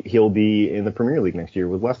 he'll be in the Premier League next year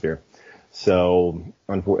with Leicester. So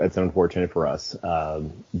that's unfortunate for us.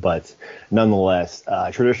 But nonetheless,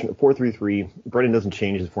 traditional 4-3-3, Brendan doesn't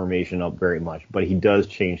change his formation up very much, but he does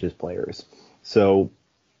change his players. So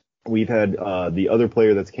we've had the other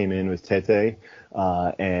player that's came in was Tete,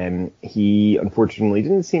 and he unfortunately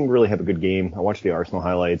didn't seem to really have a good game. I watched the Arsenal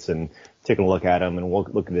highlights and taking a look at him and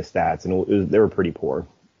look at his stats, and they were pretty poor.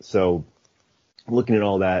 So looking at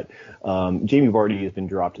all that, Jamie Vardy has been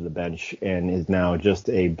dropped to the bench and is now just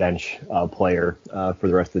a bench player for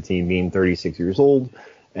the rest of the team, being 36 years old.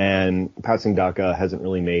 And Patson Daka hasn't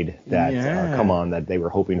really made that come on that they were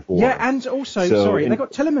hoping for. Yeah, and also, they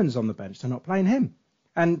got Tielemans on the bench. They're not playing him.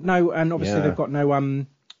 And obviously they've got no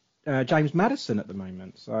James Maddison at the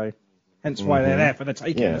moment. So hence why they're there for the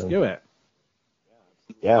taking. Yeah. Let's do it.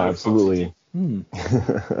 Yeah, absolutely.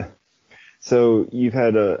 So you've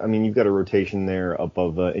had you've got a rotation there up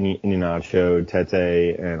of Iheanacho,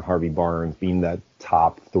 Tete, and Harvey Barnes being that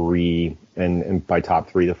top three, and by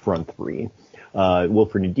top three, the front three.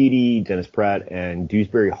 Wilfred Ndidi, Dennis Pratt, and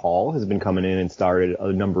Dewsbury Hall has been coming in and started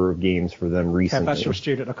a number of games for them recently. That's your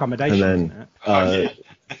student accommodation, isn't it?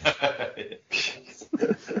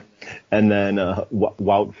 And then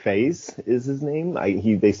Wout Faes is his name.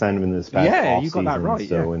 They signed him in this past off you got season, that right.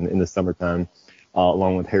 So in the summertime,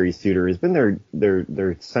 along with Harry Suter, has been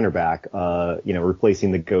their center back,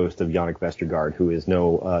 replacing the ghost of Yannick Vestergaard, who is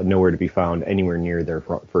nowhere to be found anywhere near their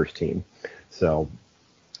first team. So.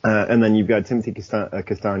 And then you've got Timothy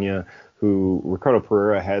Castagna, who Ricardo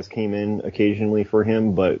Pereira has came in occasionally for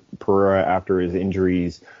him, but Pereira, after his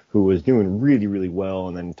injuries, who was doing really, really well,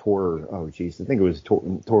 and then tore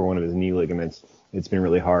one of his knee ligaments. It's been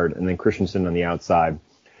really hard. And then Christensen on the outside.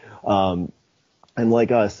 And like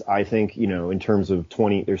us, I think, in terms of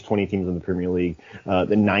there's 20 teams in the Premier League.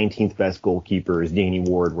 The 19th best goalkeeper is Danny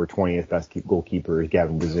Ward, where 20th best goalkeeper is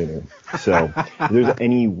Gavin Bazunu.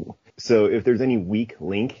 So if there's any weak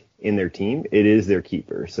link in their team, it is their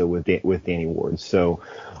keeper. So with Danny Ward. So,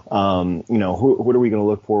 what are we going to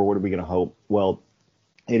look for? What are we going to hope? Well,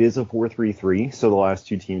 it is a 4-3-3. So the last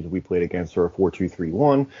two teams we played against are a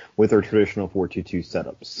 4-2-3-1 with our traditional 4-2-2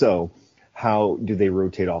 setup. So how do they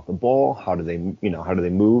rotate off the ball? How do they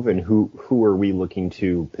move? And who are we looking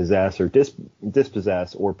to possess or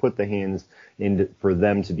dispossess or put the hands in for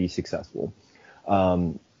them to be successful?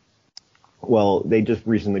 Well, they just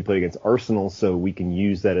recently played against Arsenal, so we can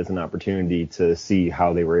use that as an opportunity to see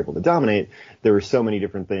how they were able to dominate. There were so many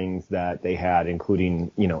different things that they had, including,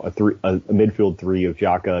 a midfield three of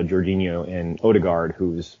Xhaka, Jorginho, and Odegaard,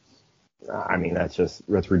 who's,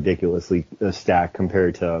 that's ridiculously stacked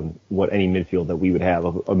compared to what any midfield that we would have,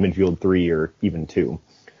 a midfield three or even two,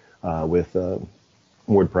 with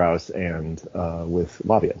Ward-Prowse and with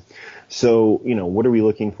Lavia. So, what are we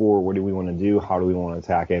looking for? What do we want to do? How do we want to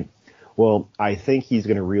attack it? Well, I think he's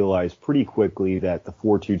going to realize pretty quickly that the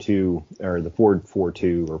 4-2-2 or the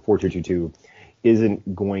 4-4-2 or 4-2-2-2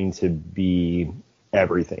 isn't going to be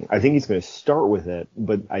everything. I think he's going to start with it,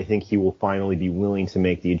 but I think he will finally be willing to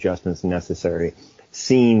make the adjustments necessary,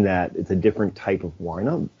 seeing that it's a different type of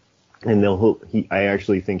lineup, and I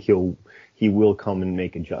actually think he will come and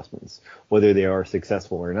make adjustments. Whether they are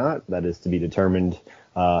successful or not, that is to be determined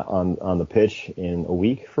on the pitch in a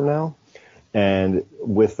week from now. And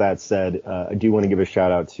with that said, I do want to give a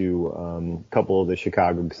shout out to a couple of the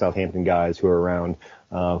Chicago Southampton guys who are around.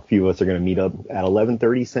 A few of us are going to meet up at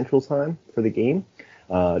 11:30 Central Time for the game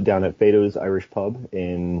down at Fado's Irish Pub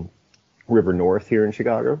in River North here in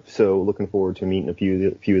Chicago. So looking forward to meeting a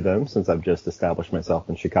few of them since I've just established myself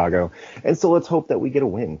in Chicago. And so let's hope that we get a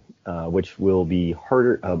win, which will be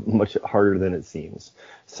much harder than it seems.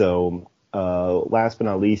 So last but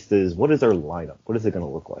not least is, what is our lineup? What is it going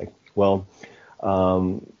to look like? Well,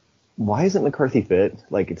 why isn't McCarthy fit?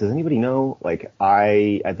 Does anybody know?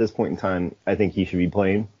 At this point in time, I think he should be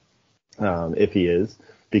playing, if he is,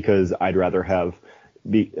 because I'd rather have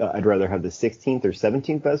the 16th or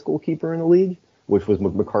 17th best goalkeeper in the league, which was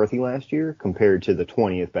McCarthy last year, compared to the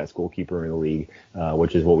 20th best goalkeeper in the league,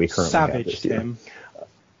 which is what we currently have this year.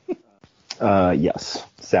 Yes,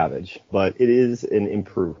 savage, but it is an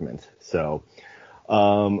improvement. So,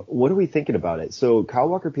 what are we thinking about it? So Kyle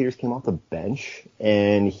Walker-Peters came off the bench,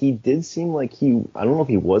 and he did seem like I don't know if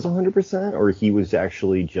he was 100% or he was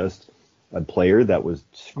actually just a player that was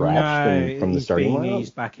scratched from the starting lineup. He's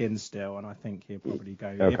back in still, and I think he'll probably go.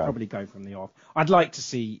 Okay. He'll probably go from the off. I'd like to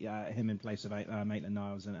see him in place of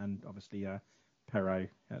Maitland-Niles and obviously Perraud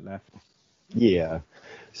at left. Yeah.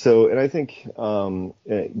 So, and I think going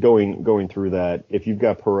through that, if you've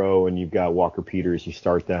got Perraud and you've got Walker-Peters, you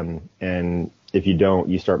start them, and if you don't,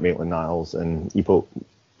 you start Maitland-Niles, and you put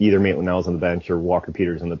either Maitland-Niles on the bench or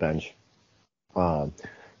Walker-Peters on the bench.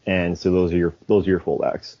 And so those are your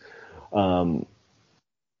fullbacks. Do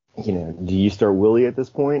you start Willie at this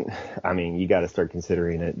point? I mean, you got to start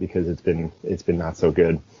considering it because it's been not so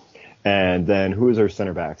good. And then who is our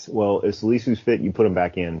center backs? Well, if Salisu's fit, you put him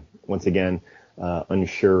back in. Once again,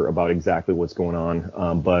 unsure about exactly what's going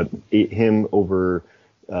on. But him over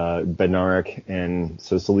Bednarek, and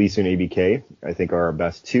so Salisu and ABK, I think, are our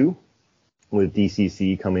best two, with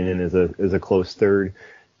DCC coming in as a close third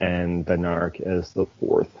and Bednarek as the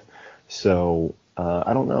fourth. So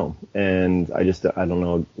I don't know, and I don't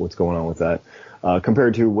know what's going on with that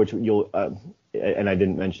compared to which you'll. And I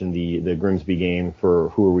didn't mention the Grimsby game for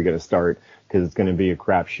who are we going to start, because it's going to be a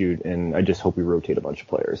crapshoot, and I just hope we rotate a bunch of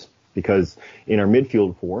players, because in our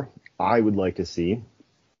midfield four, I would like to see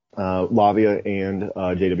Lavia and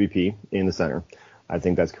JWP in the center. I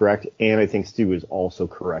think that's correct, and I think Stu is also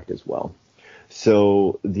correct as well.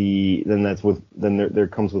 So then there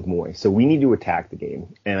comes with Moy. So we need to attack the game,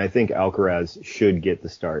 and I think Alcaraz should get the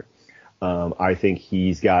start. I think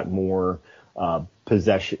he's got more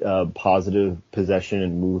positive possession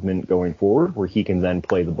and movement going forward, where he can then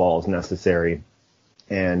play the ball as necessary.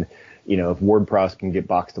 And if Ward-Prowse can get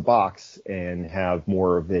box to box and have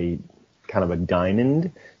more of a kind of a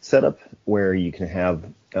diamond setup where you can have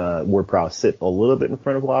Ward-Prowse sit a little bit in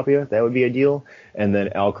front of Lavia, that would be ideal. And then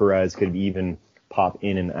Alcaraz could even pop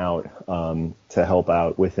in and out to help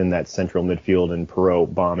out within that central midfield, and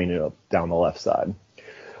Perot bombing it up down the left side.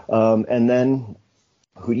 And then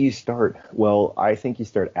who do you start? Well, I think you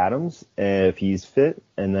start Adams if he's fit,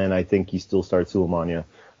 and then I think you still start Sulemania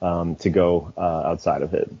to go outside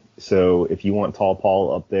of it. So if you want Tall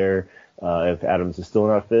Paul up there, if Adams is still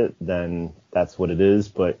not fit, then that's what it is.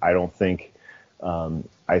 But I don't think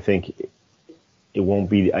I think it won't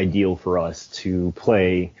be ideal for us to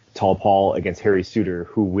play Tall Paul against Harry Suter,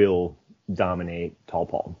 who will dominate Tall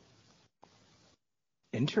Paul.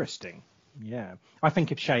 Interesting. Yeah. I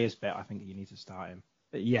think if Shea is fit, I think you need to start him.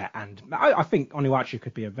 But yeah, and I think Onuachu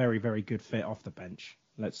could be a very, very good fit off the bench.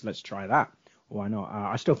 Let's try that. Why not?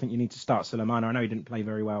 I still think you need to start Sulemana. I know he didn't play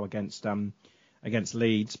very well against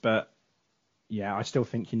Leeds, but yeah, I still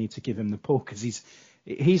think you need to give him the ball, because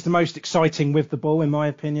he's the most exciting with the ball, in my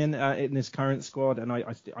opinion, in this current squad, and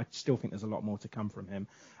I still think there's a lot more to come from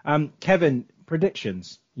him. Kevin,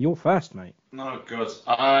 predictions. You're first, mate. No, good.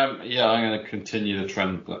 I'm going to continue the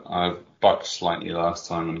trend that I bucked slightly last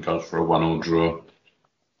time and go for a 1-1 draw.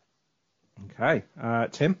 Okay.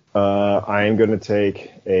 Tim? I am going to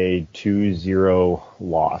take a 2-0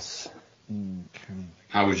 loss. Okay.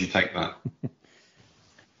 How would you take that?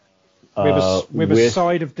 With a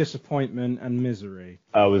side of disappointment and misery.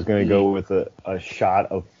 I was going to go with a shot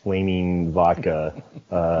of flaming vodka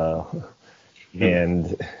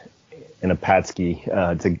and a Patsky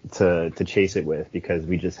to chase it with, because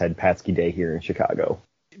we just had Patsky Day here in Chicago.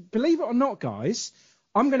 Believe it or not, guys,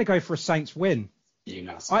 I'm going to go for a Saints win. You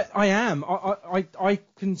know. I am. I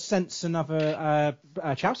can sense another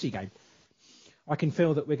Chelsea game. I can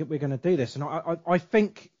feel that we're going to do this, and I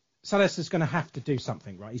think Salas is going to have to do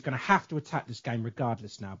something, right? He's going to have to attack this game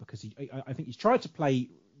regardless now, because I think he's tried to play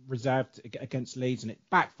reserved against Leeds and it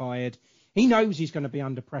backfired. He knows he's going to be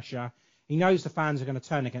under pressure. He knows the fans are going to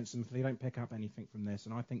turn against him if they don't pick up anything from this,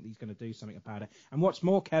 and I think he's going to do something about it. And what's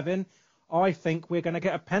more, Kevin, I think we're going to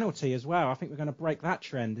get a penalty as well. I think we're going to break that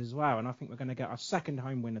trend as well, and I think we're going to get our second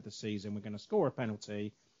home win of the season. We're going to score a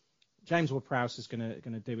penalty. James Ward-Prowse is going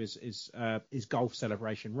to do his golf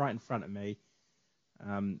celebration right in front of me,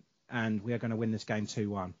 and we are going to win this game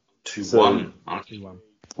 2-1. 2-1. 2-1.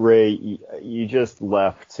 Ray, you just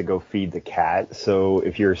left to go feed the cat, so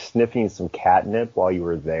if you're sniffing some catnip while you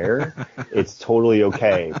were there, it's totally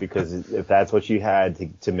okay, because if that's what you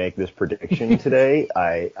had to make this prediction today,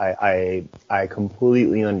 I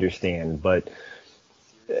completely understand. But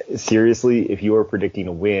seriously, if you are predicting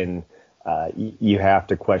a win, you have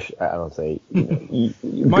to question. I don't say.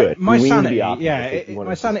 My sanity,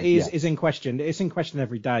 my sanity is in question. It's in question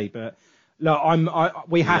every day, but. Look,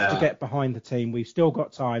 we have to get behind the team. We've still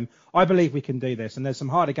got time. I believe we can do this, and there's some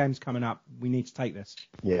harder games coming up. We need to take this.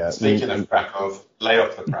 Yeah. Speaking of Krakow, lay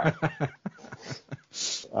off the crack.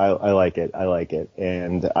 I like it,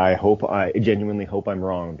 and I genuinely hope I'm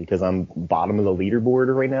wrong, because I'm bottom of the leaderboard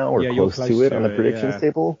right now, or close to it on the predictions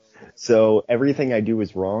table. So everything I do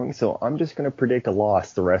is wrong. So I'm just going to predict a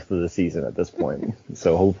loss the rest of the season at this point.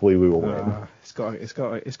 So hopefully we will win. It's got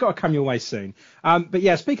to come your way soon. But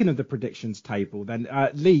yeah, speaking of the predictions table, then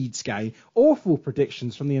Leeds game, awful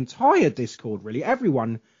predictions from the entire Discord. Really,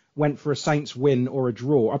 everyone went for a Saints win or a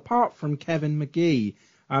draw, apart from Kevin McGee.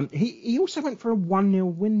 He also went for a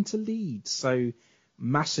 1-0 win to Leeds. So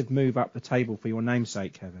massive move up the table for your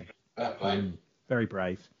namesake, Kevin. Very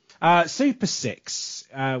brave. Super 6.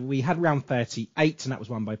 We had round 38, and that was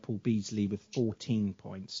won by Paul Beasley with 14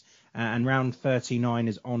 points. And round 39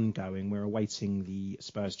 is ongoing. We're awaiting the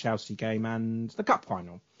Spurs-Chelsea game and the Cup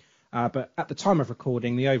final. But at the time of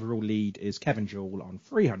recording, the overall lead is Kevin Jewell on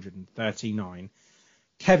 339.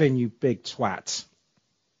 Kevin, you big twat.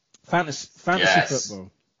 Fantasy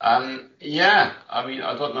football. Yeah, I mean,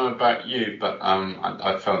 I don't know about you, but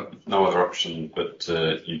I felt no other option but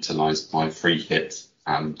to utilise my free hit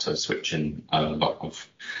and to switch in a lot of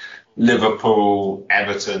Liverpool,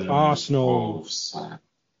 Everton, Arsenal, Wolves.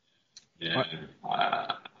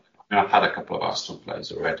 I've had a couple of Arsenal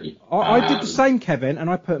players already. I did the same, Kevin, and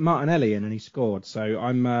I put Martinelli in and he scored. So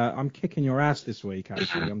I'm kicking your ass this week,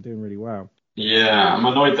 actually. I'm doing really well. Yeah, I'm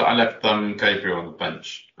annoyed that I left Gabriel on the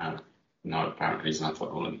bench. No apparent reason. I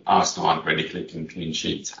thought, well, Arsenal aren't really keeping clean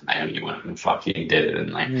sheets, and they only went and fucking did it,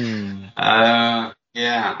 didn't they?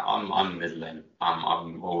 Yeah, I'm middling.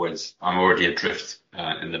 I'm already adrift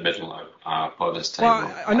in the middle of this table.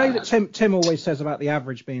 Well, I know that Tim always says about the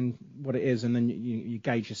average being what it is, and then you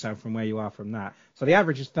gauge yourself from where you are from that. So the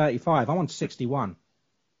average is 35. I'm on 61.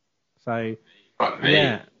 So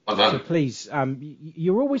yeah. So please,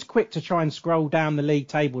 you're always quick to try and scroll down the league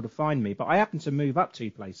table to find me, but I happen to move up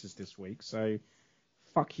 2 places this week, so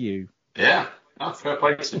fuck you. Yeah, fair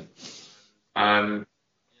play to you.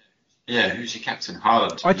 Yeah, who's your captain?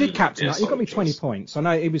 Haaland. I did captain. He got me 20 points. I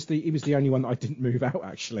know he was the only one that I didn't move out,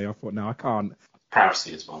 actually. I thought, no, I can't.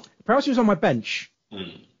 Prowsey as well. Prowsey was on my bench,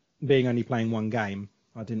 being only playing 1 game.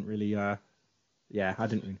 I didn't really, I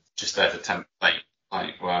didn't really. Just there for template.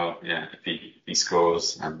 Well, yeah, if he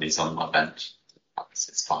scores and he's on my bench,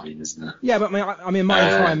 it's fine, isn't it? Yeah, but I mean, my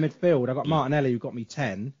entire midfield, I got Martinelli who got me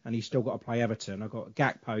 10, and he's still got to play Everton. I got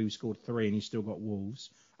Gakpo who scored 3, and he's still got Wolves.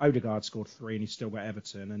 Odegaard scored 3, and he's still got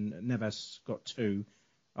Everton, and Neves got 2.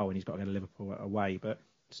 Oh, and he's got to go to Liverpool away. But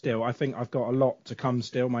still, I think I've got a lot to come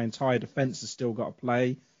still. My entire defence has still got to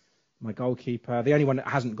play. My goalkeeper, the only one that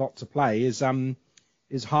hasn't got to play is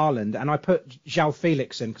Haaland, and I put João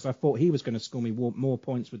Felix in because I thought he was going to score me more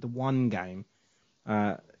points with the 1 game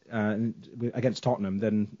against Tottenham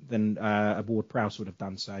than Ward-Prowse would have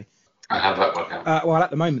done. So. I have that work out. Well, at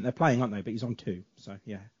the moment they're playing, aren't they? But he's on 2, so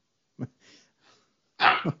yeah.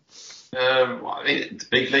 The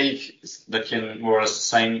big league is looking more or less the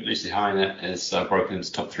same. Lucy Hynett is broken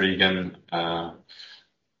into top 3 again. Aiden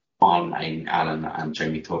Allen and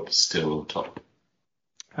Jamie Thorpe are still top.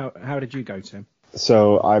 How did you go, Tim?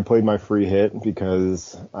 So I played my free hit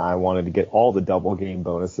because I wanted to get all the double game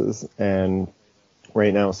bonuses, and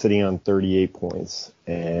right now sitting on 38 points.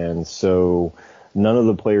 And so none of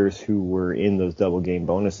the players who were in those double game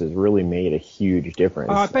bonuses really made a huge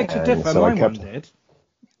difference. Oh, I beg to differ. So one did.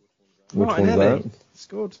 Which one's that?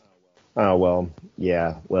 Scored. Oh, well,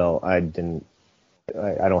 yeah. Well, I didn't.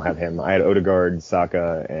 I don't have him. I had Odegaard,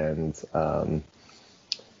 Saka, and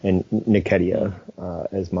Nketiah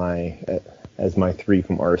as my 3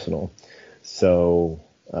 from Arsenal. So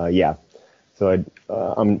yeah. So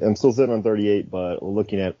I'm still sitting on 38, but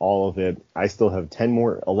looking at all of it, I still have 10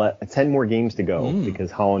 more games to go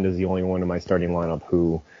because Haaland is the only one in my starting lineup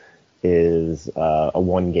who is a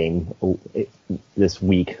 1 game this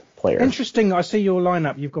week player. Interesting. I see your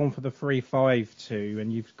lineup. You've gone for the 3-5-2,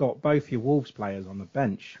 and you've got both your Wolves players on the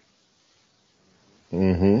bench.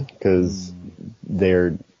 Because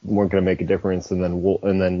they weren't going to make a difference, and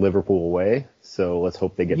then Liverpool away. So let's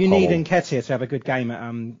hope they get. You need Nketiah to have a good game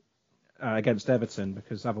at, against Everton,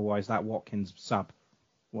 because otherwise that Watkins sub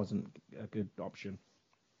wasn't a good option.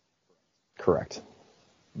 Correct.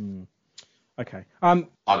 Okay. I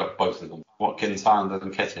got both of them. Watkins, Haaland,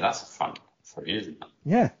 and Nketiah. That's a fun 3, isn't it?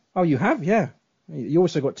 Yeah. Oh, you have? Yeah. You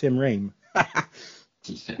also got Tim Ream.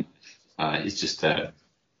 He's just part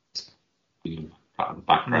of the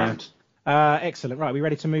background. Yeah. Excellent. Right, are we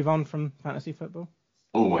ready to move on from fantasy football?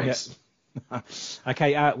 Always. Yeah.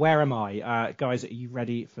 Okay, where am I? Guys, are you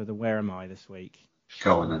ready for the where am I this week?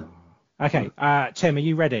 Go on then. Okay, Tim, are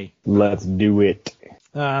you ready? Let's do it.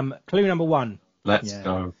 Clue number 1. Let's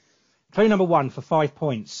go. Clue number 1 for 5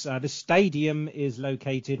 points. The stadium is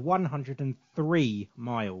located 103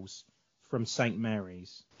 miles from St.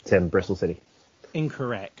 Mary's. Tim, Bristol City.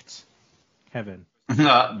 Incorrect. Kevin.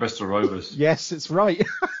 Bristol Rovers. Yes, it's right.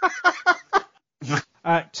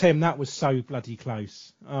 Tim, that was so bloody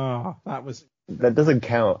close. Oh, that doesn't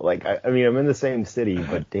count. Like, I mean, I'm in the same city,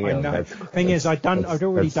 but damn. I know. The thing is, I'd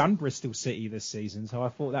already done Bristol City this season, so I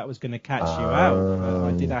thought that was going to catch you out.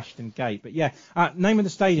 I did Ashton Gate, but yeah. Name of the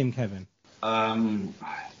stadium, Kevin. I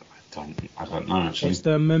don't know actually. It's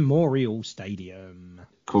the Memorial Stadium.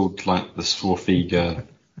 Called like the Swarthega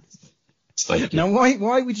Stadium. Now,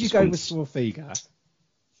 why would you go with Swarthega?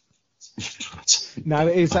 No,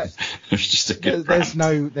 it is. It's just a good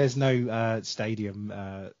there's no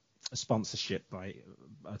stadium sponsorship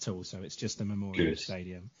at all, so it's just a memorial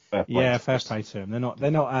stadium. Fair play to them.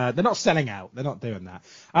 They're not selling out. They're not doing that.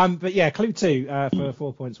 But yeah, clue 2 for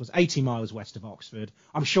 4 points was 80 miles west of Oxford.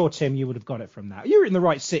 I'm sure, Tim, you would have got it from that. You were in the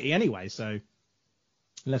right city anyway, so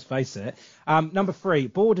let's face it. Number 3,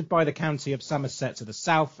 bordered by the county of Somerset to the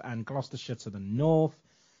south and Gloucestershire to the north.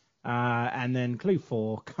 And then clue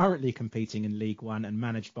 4, currently competing in League One and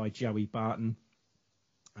managed by Joey Barton.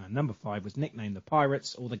 Number 5 was nicknamed the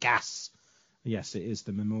Pirates or the Gas. Yes, it is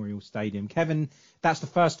the Memorial Stadium. Kevin, that's the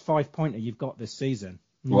first 5-pointer you've got this season.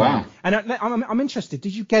 Wow. And I'm interested.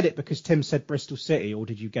 Did you get it because Tim said Bristol City, or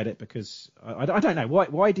did you get it because I don't know?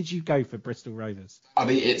 Why did you go for Bristol Rovers? I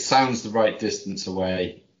mean, it sounds the right distance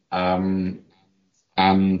away, and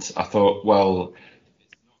I thought, well,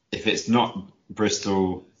 if it's not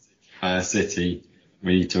Bristol City,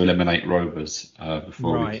 we need to eliminate Rovers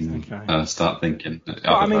before we can start thinking. But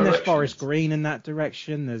I mean, there's Forest Green in that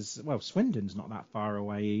direction. Swindon's not that far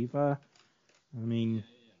away either. I mean,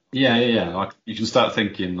 yeah. Like, you can start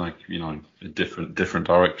thinking a different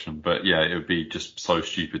direction. But yeah, it would be just so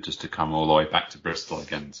stupid just to come all the way back to Bristol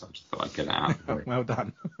again. So I just thought I'd get it out of the way. Well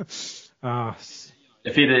done.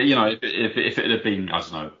 If it had been, I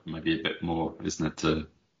don't know, maybe a bit more, isn't it,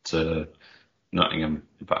 to Nottingham,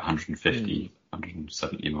 about 150.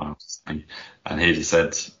 170 miles, and he'd have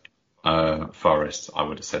said Forest, I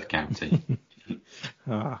would have said County.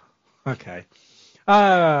 Okay.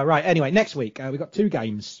 Right, anyway, next week we've got 2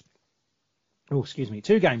 games. Oh, excuse me,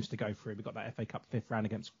 2 games to go through. We've got that FA Cup 5th round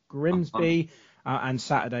against Grimsby and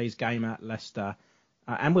Saturday's game at Leicester.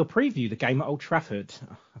 And we'll preview the game at Old Trafford.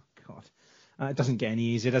 Oh, God. It doesn't get any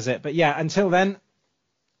easier, does it? But yeah, until then,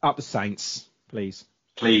 up the Saints, please.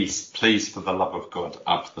 Please, for the love of God,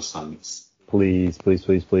 up the Saints. Please,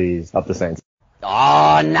 up the Saints.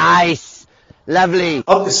 Oh, nice. Lovely.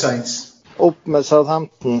 Up the Saints. Up med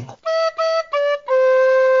Southampton.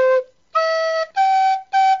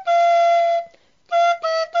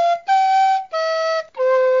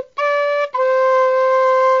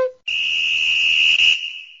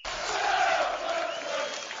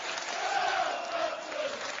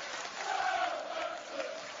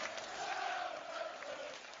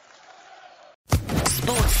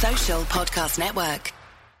 Podcast Network.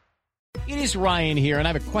 It is Ryan here, and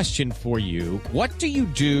I have a question for you. What do you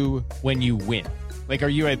do when you win? Like, are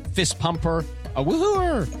you a fist pumper, a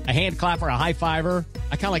woohooer, a hand clapper, a high fiver?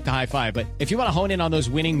 I kind of like the high five, but if you want to hone in on those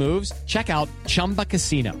winning moves, check out Chumba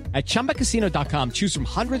Casino. At ChumbaCasino.com, choose from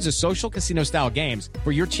hundreds of social casino style games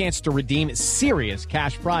for your chance to redeem serious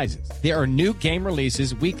cash prizes. There are new game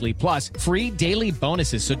releases weekly, plus free daily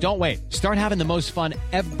bonuses. So don't wait. Start having the most fun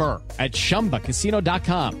ever at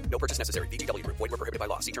ChumbaCasino.com. No purchase necessary. VGW Group. Void where prohibited by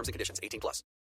law. See terms and conditions. 18+.